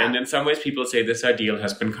ideal. Yeah. And in some ways people say this ideal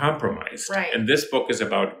has been compromised. Right. And this book is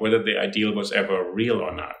about whether the ideal was ever real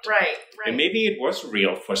or not. Right. And maybe it was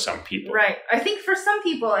real for some people. Right. I think for some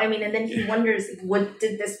people, and then he wonders,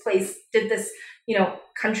 did this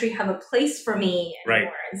country have a place for me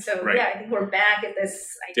anymore? Right. And so, I think we're back at this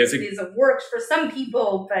idea of works for some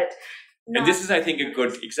people, but and this is, I think,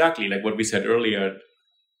 exactly like what we said earlier,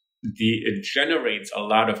 it generates a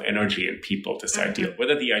lot of energy in people, this ideal.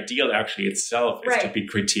 Whether the ideal actually itself is to be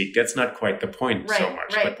critiqued, that's not quite the point so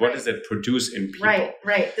much. But what does it produce in people?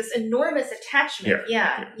 Right. This enormous attachment.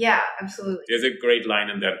 Yeah, absolutely. There's a great line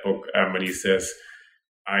in that book when he says,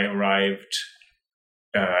 I arrived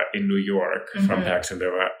in New York from Pakistan.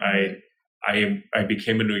 I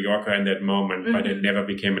became a New Yorker in that moment, but I never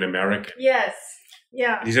became an American. Yes.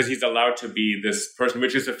 Yeah. He says he's allowed to be this person,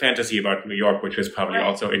 which is a fantasy about New York, which is probably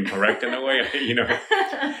also incorrect in a way,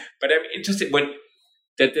 But I'm interested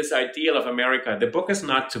that this ideal of America, the book is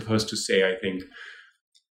not supposed to say, I think,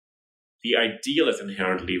 the ideal is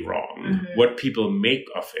inherently wrong. What people make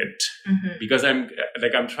of it, because I'm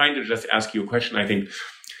trying to just ask you a question. I think,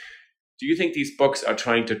 do you think these books are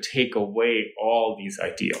trying to take away all these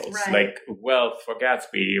ideals? Like wealth for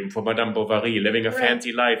Gatsby, for Madame Bovary, living a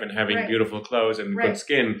fancy life and having beautiful clothes and good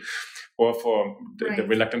skin. Or for the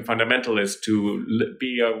reluctant fundamentalist to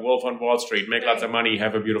be a wolf on Wall Street, make lots of money,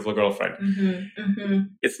 have a beautiful girlfriend.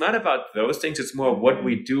 It's not about those things. It's more what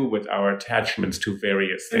we do with our attachments to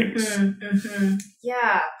various things.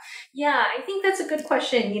 Yeah, I think that's a good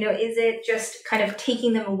question. Is it just kind of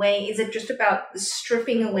taking them away? Is it just about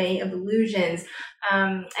stripping away of illusions?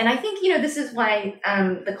 And I think, this is why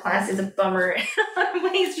the class is a bummer in a lot of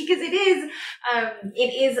ways, because it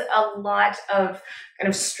is a lot of kind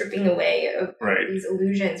of stripping away of these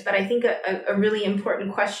illusions. But I think a really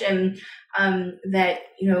important question that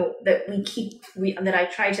I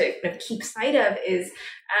try to kind of keep sight of is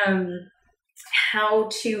how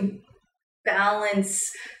to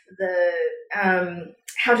balance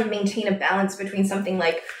how to maintain a balance between something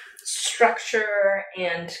like structure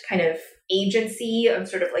and kind of agency of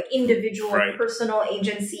sort of like individual personal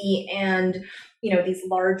agency and these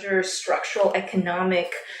larger structural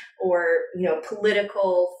economic or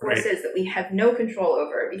political forces that we have no control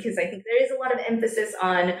over, because I think there is a lot of emphasis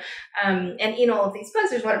on and in all of these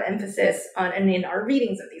books there's a lot of emphasis on, and in our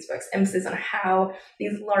readings of these books, emphasis on how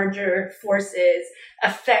these larger forces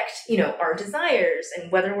affect our desires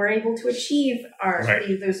and whether we're able to achieve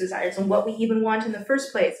those desires and what we even want in the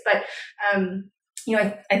first place. But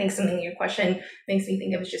I think something in your question makes me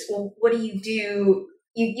think of is just, well, what do you do?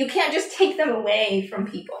 You can't just take them away from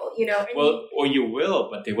people, or you will,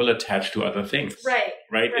 but they will attach to other things. Right.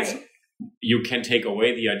 You can take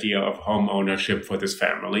away the idea of home ownership for this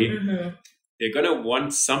family. They're going to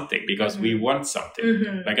want something because we want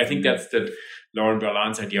something. Like, I think that's the Lauren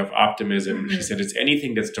Berlant's idea of optimism. She said it's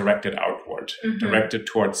anything that's directed outward. toward, directed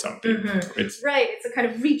towards something. It's right. It's a kind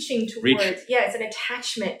of reaching towards. Yeah, it's an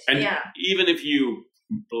attachment. And yeah. even if you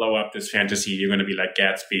blow up this fantasy, you're going to be like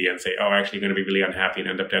Gatsby and say, oh, actually, you're going to be really unhappy and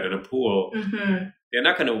end up dead in a pool. They're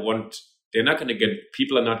not going to want. They're not going to get.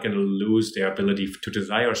 People are not going to lose their ability to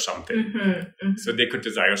desire something. So they could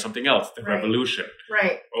desire something else, the revolution,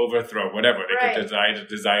 overthrow, whatever. They could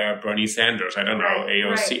desire Bernie Sanders. I don't know,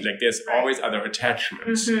 AOC. Like there's always other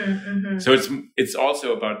attachments. So it's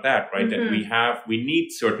also about that, right? That we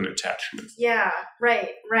need certain attachments. Yeah.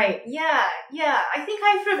 Right. Yeah. I think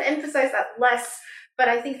I sort of emphasize that less. But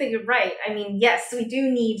I think that you're right. I mean, yes, we do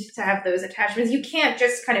need to have those attachments. You can't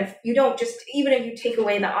just even if you take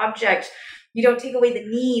away the object, you don't take away the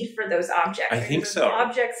need for those objects. I think so. The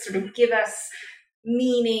objects sort of give us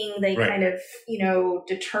meaning. They kind of,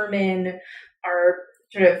 determine our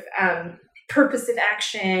sort of purpose of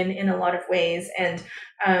action in a lot of ways. And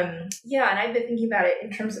and I've been thinking about it in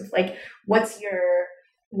terms of like, what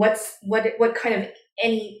kind of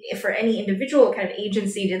for any individual kind of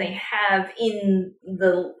agency do they have in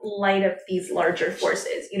the light of these larger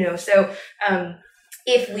forces, So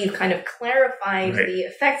if we've kind of clarified the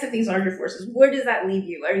effects of these larger forces, where does that leave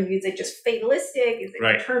you? Is it just fatalistic? Is it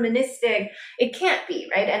deterministic? It can't be,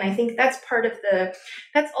 right? And I think that's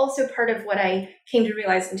also part of what I came to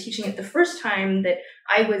realize in teaching it the first time, that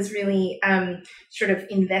I was really sort of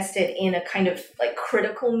invested in a kind of like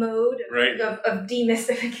critical mode of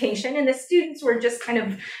demystification. And the students were just kind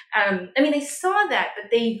of, they saw that, but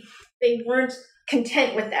they weren't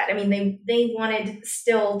content with that. I mean, they wanted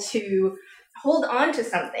still to hold on to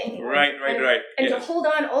something. Right. And to hold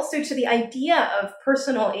on also to the idea of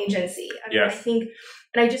personal agency. I think,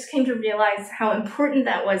 and I just came to realize how important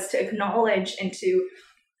that was to acknowledge and to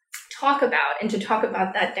talk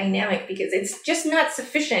about that dynamic, because it's just not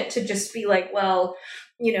sufficient to just be like, well,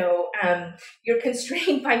 you're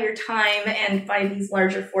constrained by your time and by these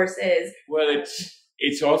larger forces. Well,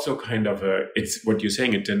 it's also kind of it's what you're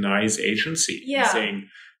saying, it denies agency. Yeah. It's saying,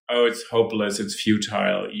 oh, it's hopeless, it's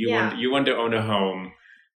futile. You want to own a home.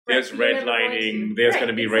 There's redlining. There's going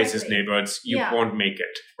to be racist neighborhoods. You won't make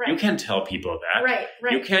it. You can't tell people that. Right.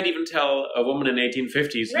 You can't even tell a woman in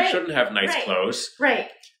 1850s you shouldn't have nice clothes. Right.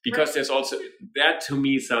 Because there's also, that to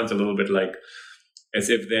me sounds a little bit like as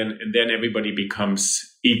if then everybody becomes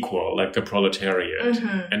equal, like the proletariat,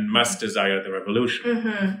 and must desire the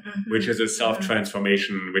revolution, which is a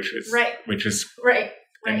self-transformation, which is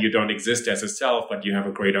and you don't exist as a self, but you have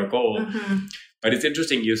a greater goal. But it's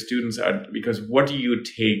interesting, your students are, because what do you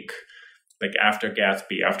take, like after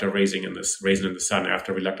Gatsby, after Raisin in the Sun,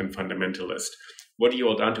 after Reluctant Fundamentalist, what do you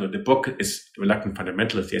hold on to? The book is Reluctant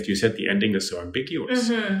Fundamentalist. As you said, the ending is so ambiguous.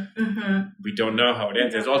 We don't know how it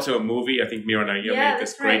ends. There's also a movie. I think Mira Nair made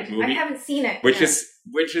this great movie. I haven't seen it.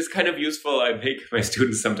 Which is kind of useful. I make my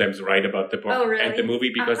students sometimes write about the book and the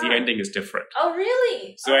movie because the ending is different. Oh,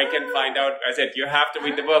 really? So I can find out. I said, you have to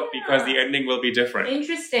read the book because the ending will be different.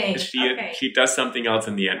 Interesting. She does something else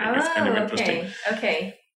in the ending. It's kind of interesting.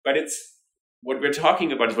 Okay. But it's what we're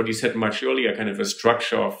talking about is what you said much earlier, kind of a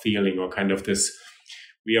structure of feeling, or kind of this.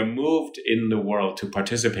 We are moved in the world to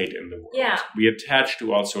participate in the world. Yeah. We attach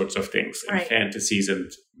to all sorts of things and fantasies,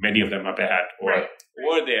 and many of them are bad, or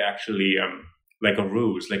they're actually like a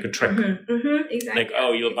ruse, like a trick. Exactly. Like,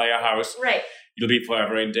 oh, you'll buy a house. Right. You'll be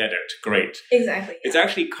forever indebted. Great. Exactly. It's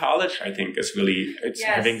actually college, I think, is really,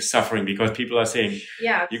 having suffering, because people are saying,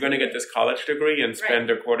 you're going to get this college degree and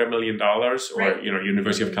spend $250,000, or,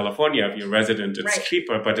 University of California, if you're a resident, it's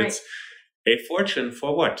cheaper, but it's a fortune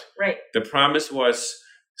for what? Right. The promise was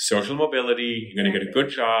social mobility, you're going to get a good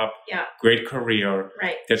job, great career.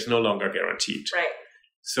 Right. That's no longer guaranteed. Right.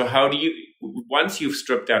 So how do you, once you've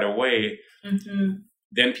stripped that away,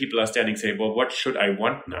 then people are standing saying, well, what should I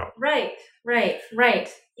want now? Right.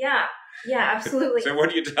 Yeah, absolutely. So what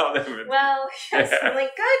do you tell them? Well, yes, I'm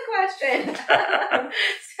like, good question.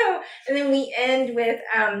 And then we end with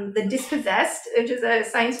The Dispossessed, which is a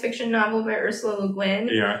science fiction novel by Ursula Le Guin,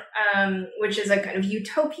 which is a kind of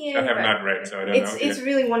utopian. I have not read, so I don't know. It's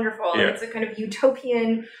really wonderful. Yeah. It's a kind of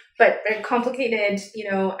utopian, but very complicated,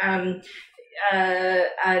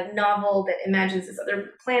 a novel that imagines this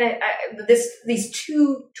other planet, these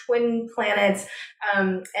two twin planets,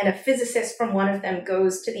 and a physicist from one of them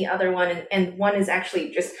goes to the other one, and one is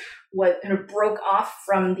actually just what kind of broke off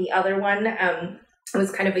from the other one. It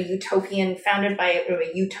was kind of a utopian, founded by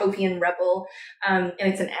a utopian rebel, and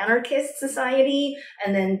it's an anarchist society.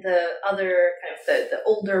 And then the other, kind of the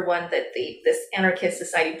older one that this anarchist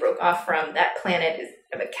society broke off from, that planet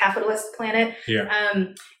of a capitalist planet. Yeah.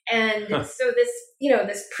 And so this,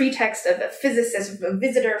 this pretext of a physicist, a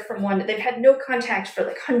visitor from one, they've had no contact for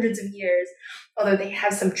like hundreds of years, although they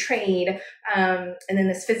have some trade. And then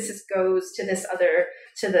this physicist goes to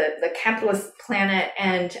the capitalist planet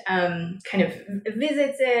and kind of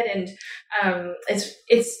visits it. And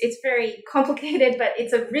it's very complicated, but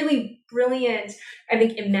it's a really brilliant, I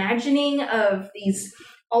think, imagining of these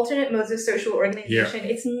alternate modes of social organization.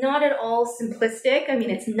 Yeah. It's not at all simplistic. I mean,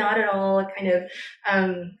 it's not at all a kind of,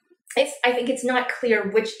 I think it's not clear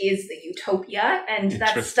which is the utopia, and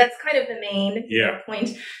that's kind of the main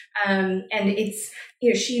point. And it's,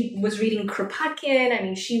 she was reading Kropotkin. I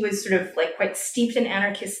mean, she was sort of like quite steeped in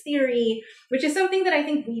anarchist theory, which is something that I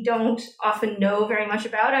think we don't often know very much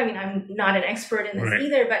about. I mean, I'm not an expert in this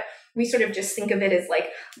either, but we sort of just think of it as like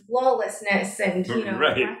lawlessness and,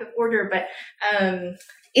 lack of order. But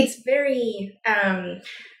it's very,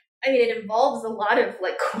 it involves a lot of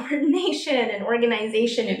like coordination and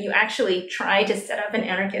organization if you actually try to set up an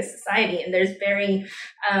anarchist society. And there's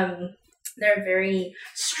there are very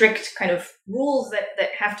strict kind of rules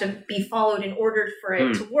that have to be followed in order for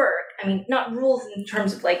it to work. I mean, not rules in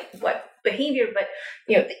terms of like what behavior, but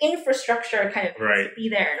the infrastructure kind of has to be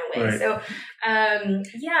there in a way. So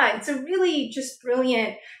it's a really just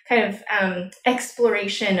brilliant kind of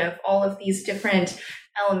exploration of all of these different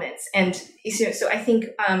elements. And so I think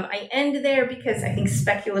I end there because I think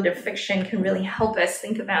speculative fiction can really help us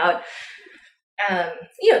think about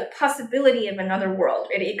the possibility of another world.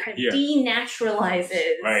 It kind of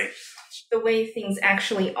denaturalizes the way things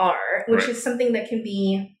actually are, which is something that can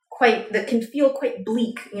be that can feel quite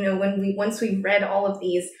bleak, once we've read all of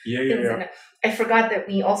these things. And I forgot that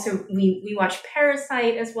we watched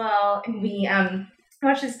Parasite as well, and we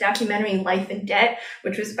watched this documentary, Life in Debt,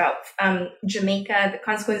 which was about Jamaica, the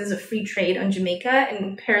consequences of free trade on Jamaica, and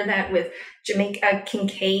compare that with Jamaica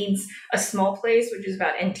Kincaid's A Small Place, which is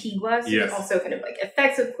about Antigua, so it's also kind of like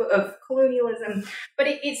effects of colonialism. But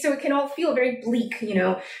so it can all feel very bleak,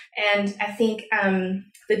 and I think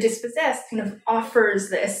The Dispossessed kind of offers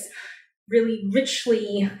this really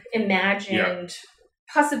richly imagined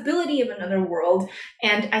possibility of another world.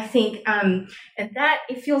 And I think and that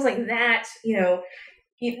it feels like that,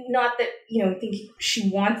 not that, I think she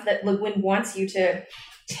wants that Le Guin wants you to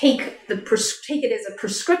take it as a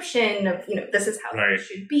prescription of, this is how it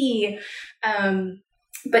should be.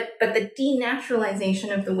 But the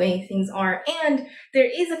denaturalization of the way things are. And there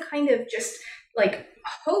is a kind of just like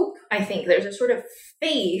hope, I think. There's a sort of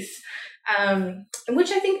faith,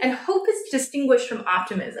 which I think, and hope is distinguished from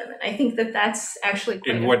optimism. And I think that that's actually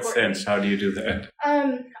quite in what important. sense? How do you do that?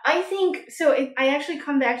 I think, so I actually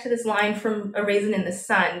come back to this line from A Raisin in the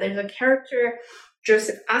Sun. There's a character,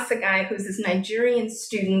 Joseph Asagai, who's this Nigerian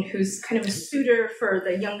student who's kind of a suitor for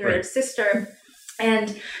the younger sister.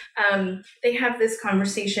 And they have this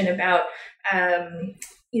conversation about,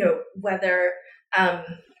 whether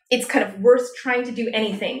it's kind of worth trying to do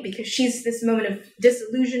anything, because she's this moment of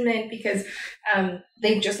disillusionment because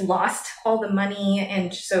they've just lost all the money.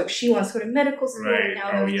 And so she wants to go to medical school and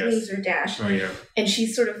now those dreams are dashed. And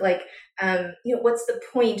she's sort of like, what's the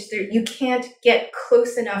point? You can't get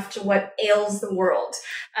close enough to what ails the world.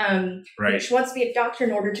 She wants to be a doctor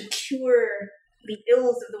in order to cure the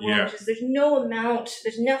ills of the world.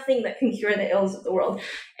 There's nothing that can cure the ills of the world.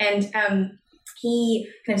 And he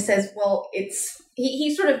kind of says, well,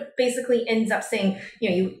 he sort of basically ends up saying,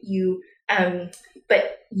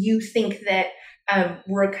 but you think that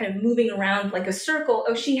we're kind of moving around like a circle.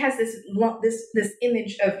 Oh, she has this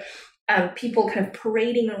image of people kind of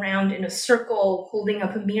parading around in a circle, holding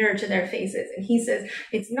up a mirror to their faces. And he says,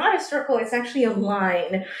 it's not a circle, it's actually a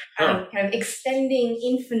line, kind of extending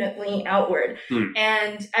infinitely outward.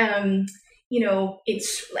 And,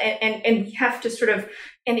 it's, and we have to sort of,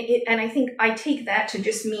 and I think I take that to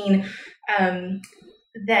just mean,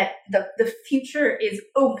 that the future is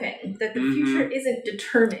open, that the future isn't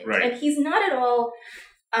determined. And he's not at all,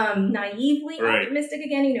 naively optimistic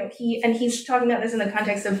again, he's talking about this in the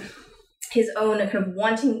context of his own kind of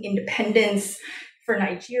wanting independence for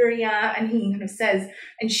Nigeria. And he kind of says,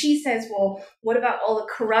 and she says, well, what about all the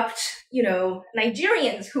corrupt,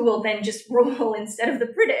 Nigerians who will then just rule instead of the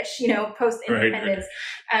British, post-independence?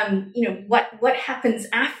 What happens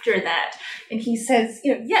after that? And he says,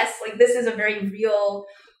 yes, like this is a very real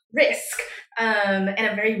risk, and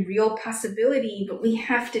a very real possibility, but we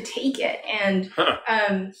have to take it. And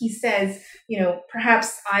he says,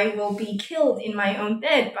 perhaps I will be killed in my own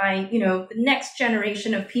bed by, the next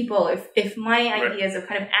generation of people if my ideas have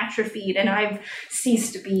kind of atrophied and I've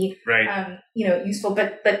ceased to be, useful,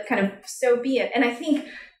 but kind of so be it. And I think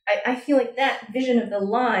I feel like that vision of the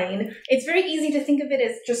line, it's very easy to think of it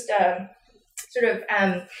as just sort of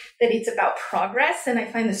that it's about progress. And I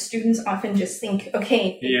find the students often just think,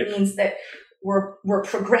 okay, it means that we're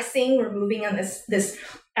progressing, we're moving on this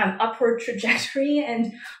upward trajectory.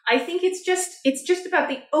 And I think it's just about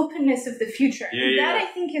the openness of the future. That I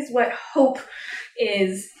think is what hope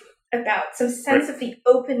is about, some sense of the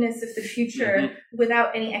openness of the future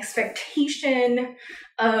without any expectation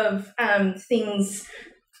of things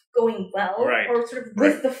going well, or sort of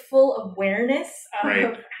with the full awareness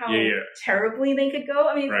of how terribly they could go.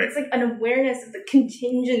 I mean, it's like an awareness of the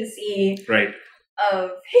contingency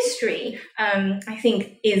of history, I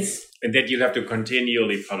think is... And that you'll have to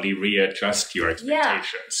continually probably readjust your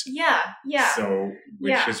expectations. So,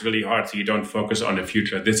 which is really hard. So you don't focus on the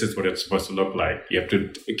future. This is what it's supposed to look like. You have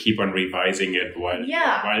to keep on revising it while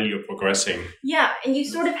you're progressing. Yeah, and you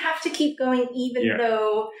sort of have to keep going, even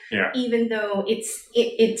though it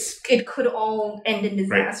could all end in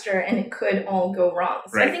disaster and it could all go wrong.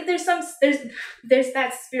 So I think there's that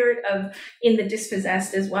spirit of in the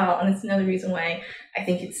dispossessed as well, and it's another reason why I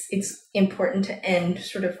think it's important to end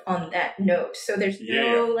sort of on that note. So there's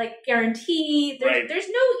no like guarantee. There's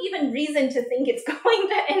no even reason to think it's going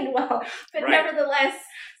to end well. But nevertheless,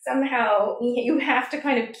 somehow you have to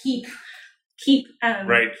kind of keep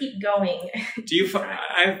going. Do you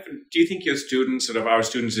think your students, sort of our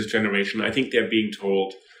students this generation, I think they're being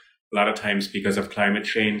told a lot of times because of climate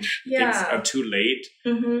change, things are too late.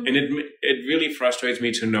 And it really frustrates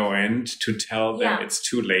me to no end to tell them it's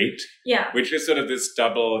too late. Which is sort of this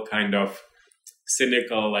double kind of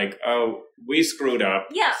cynical, like, oh, we screwed up.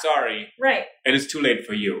 Sorry. And it's too late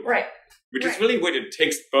for you. Which is really what it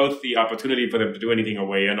takes, both the opportunity for them to do anything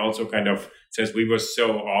away and also kind of says we were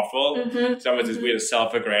so awful. Someone says we're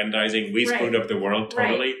self-aggrandizing. We screwed up the world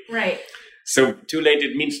totally. So too late,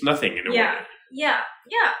 it means nothing in a way.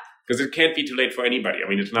 Because it can't be too late for anybody. I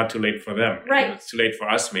mean, it's not too late for them. It's too late for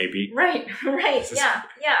us, maybe. I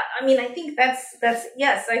mean, I think that's I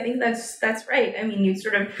think that's right. I mean, you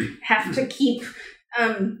sort of have to keep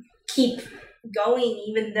going,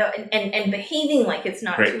 even though and behaving like it's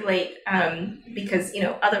not too late, because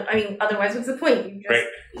otherwise what's the point? You just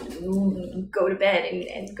go to bed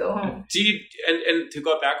and go home. Do you, and to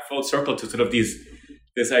go back full circle to sort of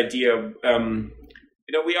this idea,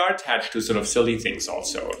 we are attached to sort of silly things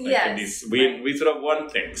also. We sort of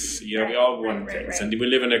want things. We all want things. And we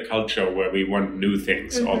live in a culture where we want new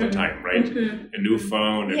things all the time, right? A new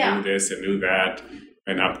phone, a new this, a new that,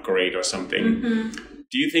 an upgrade or something.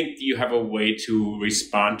 Do you think you have a way to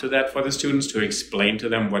respond to that for the students, to explain to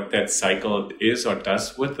them what that cycle is or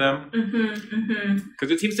does with them?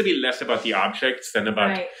 Because it seems to be less about the objects than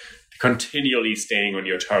about continually staying on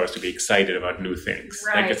your toes to be excited about new things.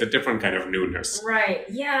 Like it's a different kind of newness. I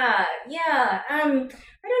don't know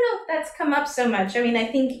if that's come up so much. I mean, I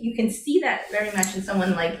think you can see that very much in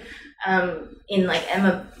someone like in like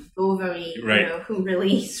Emma Bovary, who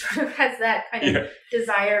really sort of has that kind of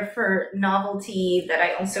desire for novelty that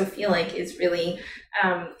I also feel like is really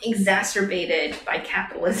exacerbated by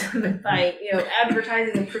capitalism and by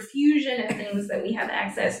advertising, the profusion of things that we have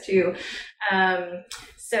access to.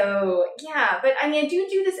 But I mean, I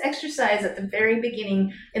do this exercise at the very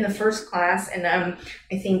beginning in the first class, and I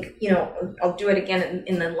think, I'll do it again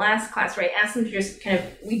in the last class, where I ask them to just kind of,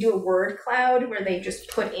 we do a word cloud where they just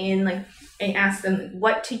put in, like, I ask them,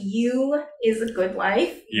 what to you is a good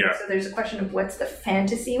life? So there's a question of what's the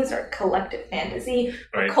fantasy, what's our collective fantasy,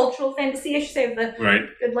 or cultural fantasy, I should say, of the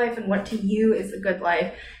good life, and what to you is a good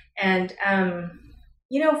life. And,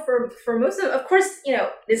 for most of course,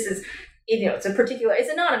 this is, it's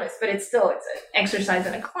anonymous, but it's an exercise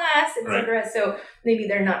in a class, etc. So maybe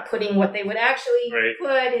they're not putting what they would actually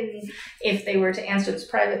put in if they were to answer this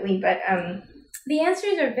privately. But the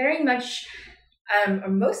answers are very much, or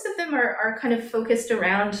most of them are kind of focused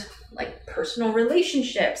around like personal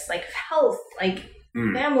relationships, like health, like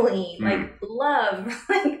family, like love,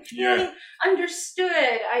 like feeling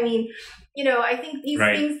understood. I mean, I think these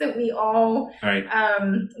things that we all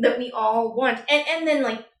want, and then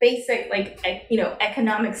like basic, like,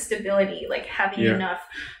 economic stability, like having enough.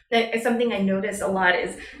 That is something I notice a lot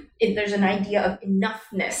is there's an idea of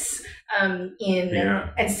enoughness and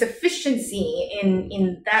sufficiency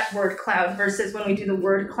in that word cloud, versus when we do the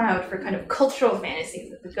word cloud for kind of cultural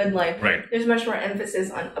fantasies of the good life, there's much more emphasis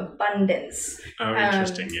on abundance.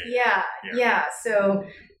 Interesting. So,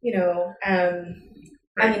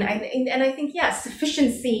 I mean, I think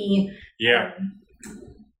sufficiency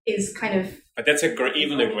is kind of But that's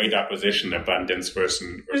even a great opposition, abundance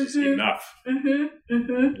versus enough.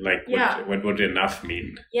 Like, what would enough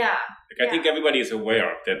mean? Yeah. Like, I think everybody is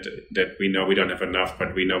aware that we know we don't have enough,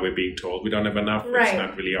 but we know we're being told we don't have enough. Right. It's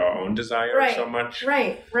not really our own desire so much.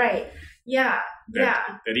 Right. Yeah.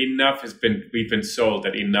 That enough we've been sold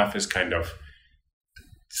that enough is kind of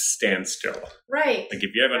standstill. Right. Like,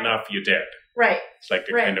 if you have enough, you're dead. Right. It's like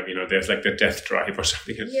the kind of, there's like the death drive or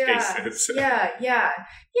something in spaces. Yeah.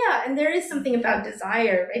 And there is something about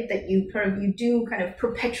desire, right, that you do kind of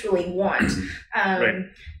perpetually want. Right.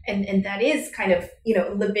 And that is kind of,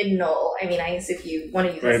 libidinal. I mean, I guess if you want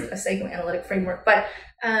to use a psychoanalytic framework, but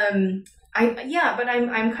I'm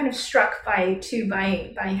kind of struck by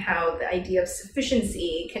how the idea of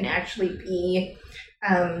sufficiency can actually be,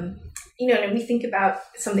 and we think about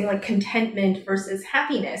something like contentment versus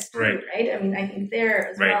happiness, too, right? I mean, I think there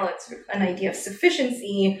as well, it's sort of an idea of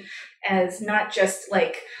sufficiency as not just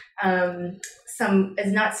like some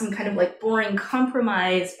kind of like boring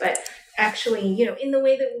compromise, but actually, in the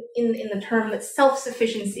way that in the term that's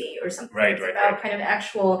self-sufficiency or something. It's about kind of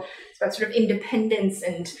actual, it's about sort of independence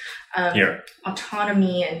and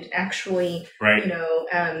autonomy and actually,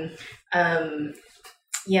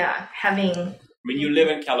 having. When you live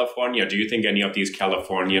in California, do you think any of these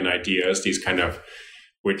Californian ideas, these kind of,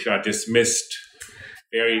 which are dismissed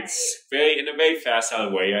very in a very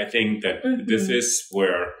facile way, I think that this is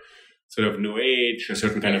where sort of New Age, a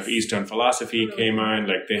certain kind of Eastern philosophy came on,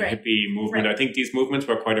 like the hippie movement. I think these movements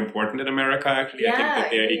were quite important in America, actually. I think that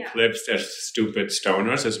they're eclipsed as stupid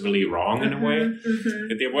stoners is really wrong in a way.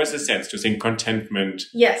 And there was a sense to think contentment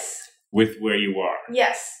with where you are.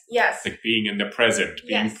 Yes. Like being in the present,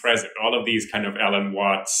 being present. All of these kind of Alan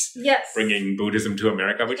Watts bringing Buddhism to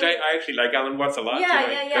America, which I actually like Alan Watts a lot.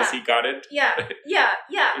 Because he got it. I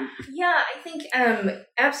think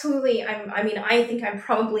absolutely. I think I'm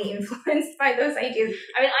probably influenced by those ideas.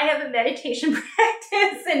 I mean, I have a meditation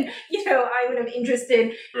practice, and I'm kind of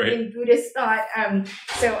interested in Buddhist thought. And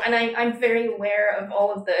I'm very aware of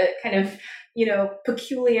all of the kind of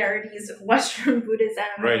peculiarities of Western Buddhism.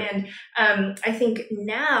 And I think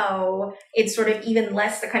now it's sort of even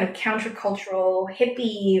less the kind of countercultural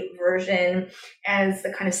hippie version as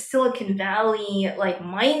the kind of Silicon Valley, like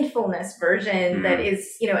mindfulness version that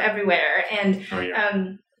is, everywhere. And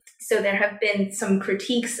so there have been some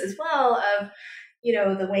critiques as well of,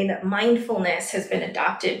 the way that mindfulness has been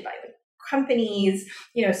adopted by the companies,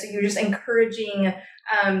 so you're just encouraging,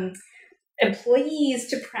 employees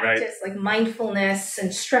to practice like mindfulness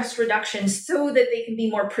and stress reduction so that they can be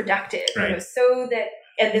more productive, so that,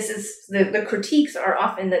 and this is the critiques are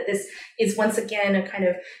often that this is once again a kind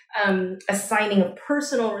of assigning of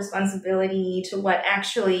personal responsibility to what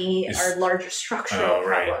actually are larger structural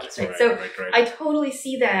problems. I totally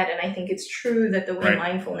see that. And I think it's true that the way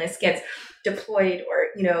mindfulness gets deployed or,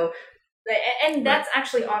 and that's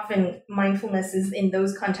actually often, mindfulness is in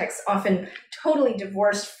those contexts often totally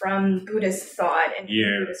divorced from Buddhist thought and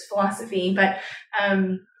Buddhist philosophy. But,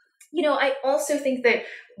 I also think that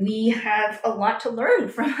we have a lot to learn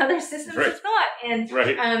from other systems of thought. And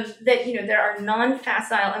that, there are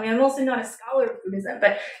non-facile, I'm also not a scholar of Buddhism,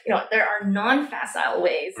 but, there are non-facile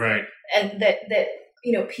ways. And that,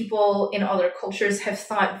 people in other cultures have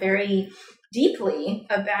thought very deeply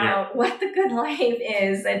about what the good life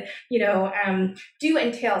is and, do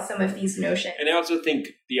entail some of these notions. And I also think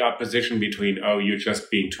the opposition between, you're just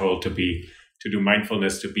being told to do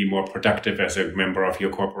mindfulness, to be more productive as a member of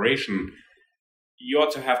your corporation. You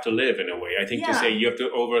also have to live in a way. I think to say you have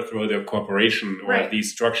to overthrow the corporation or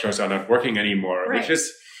these structures are not working anymore, which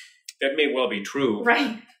is, that may well be true.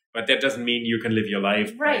 But that doesn't mean you can live your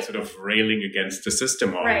life by sort of railing against the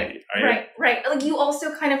system already. Like you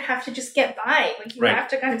also kind of have to just get by. Like you have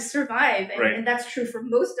to kind of survive. And that's true for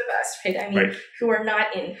most of us, right? I mean, who are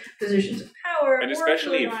not in positions of power and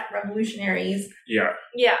especially who are not revolutionaries.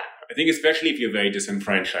 I think especially if you're very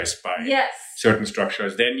disenfranchised by certain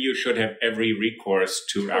structures, then you should have every recourse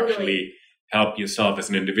to actually help yourself as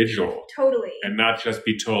an individual. And not just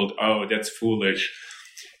be told, that's foolish.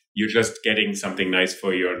 You're just getting something nice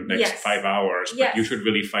for your next 5 hours, but you should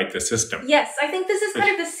really fight the system. I think this is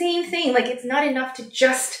kind of the same thing. Like, it's not enough to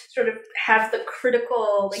just sort of have the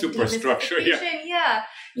critical superstructure.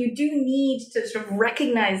 You do need to sort of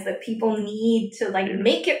recognize that people need to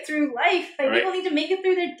make it through life. Like people need to make it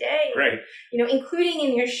through their day. Including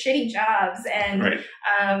in your shitty jobs. And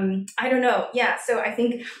I don't know. So I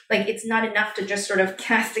think it's not enough to just sort of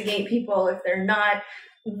castigate people if they're not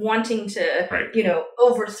wanting to,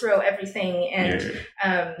 overthrow everything. And,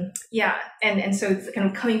 and so it's kind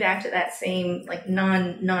of coming back to that same,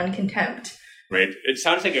 non-contempt. It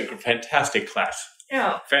sounds like a fantastic class.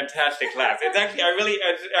 No. Fantastic class. It's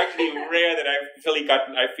actually rare that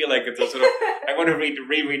I feel like it's a sort of, I want to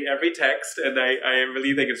reread every text, and I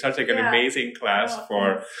really think it's such like an amazing class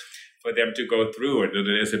for them to go through, and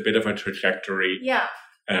it is a bit of a trajectory. Yeah.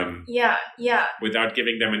 Without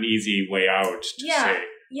giving them an easy way out to say.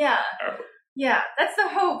 Yeah, that's the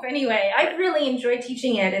hope anyway. I really enjoyed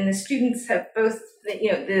teaching it, and the students have both,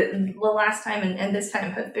 the last time and this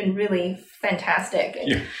time have been really fantastic.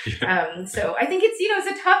 And, so I think it's,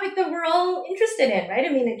 it's a topic that we're all interested in, right? I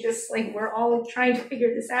mean, it just like we're all trying to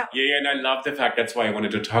figure this out. Yeah, and I love the fact, that's why I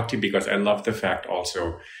wanted to talk to you, because I love the fact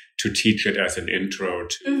also to teach it as an intro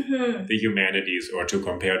to the humanities or to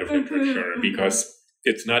comparative literature, because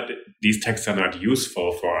it's not, these texts are not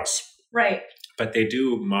useful for us. Right. But they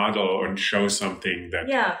do model and show something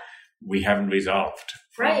that we haven't resolved.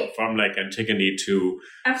 From like Antigone to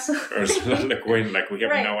Ursula Le Guin, like we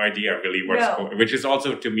have no idea really what's going, which is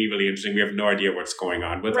also to me really interesting. We have no idea what's going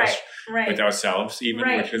on with us, with ourselves even,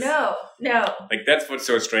 which is like that's what's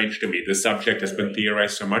so strange to me. The subject has been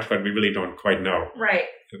theorized so much, but we really don't quite know.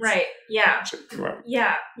 Yeah.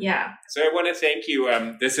 So I want to thank you.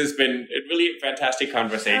 This has been a really fantastic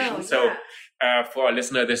conversation. For our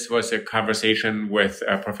listener, this was a conversation with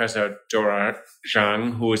Professor Dora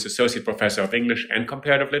Zhang, who is Associate Professor of English and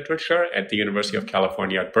Comparative Literature at the University of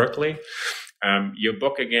California at Berkeley. Your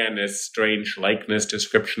book, again, is Strange Likeness,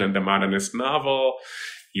 Description in the Modernist Novel.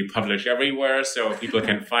 You publish everywhere, so people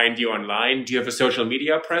can find you online. Do you have a social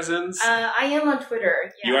media presence? I am on Twitter.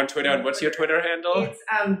 Yeah. You on Twitter? And what's your Twitter handle?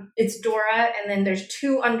 It's Dora, and then there's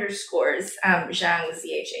 2 underscores, Zhang,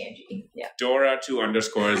 Z-H-A-N-G. Yeah. Dora, 2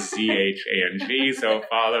 underscores, Z-H-A-N-G. So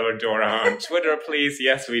follow Dora on Twitter, please.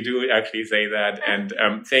 Yes, we do actually say that. And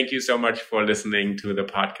thank you so much for listening to the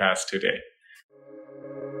podcast today.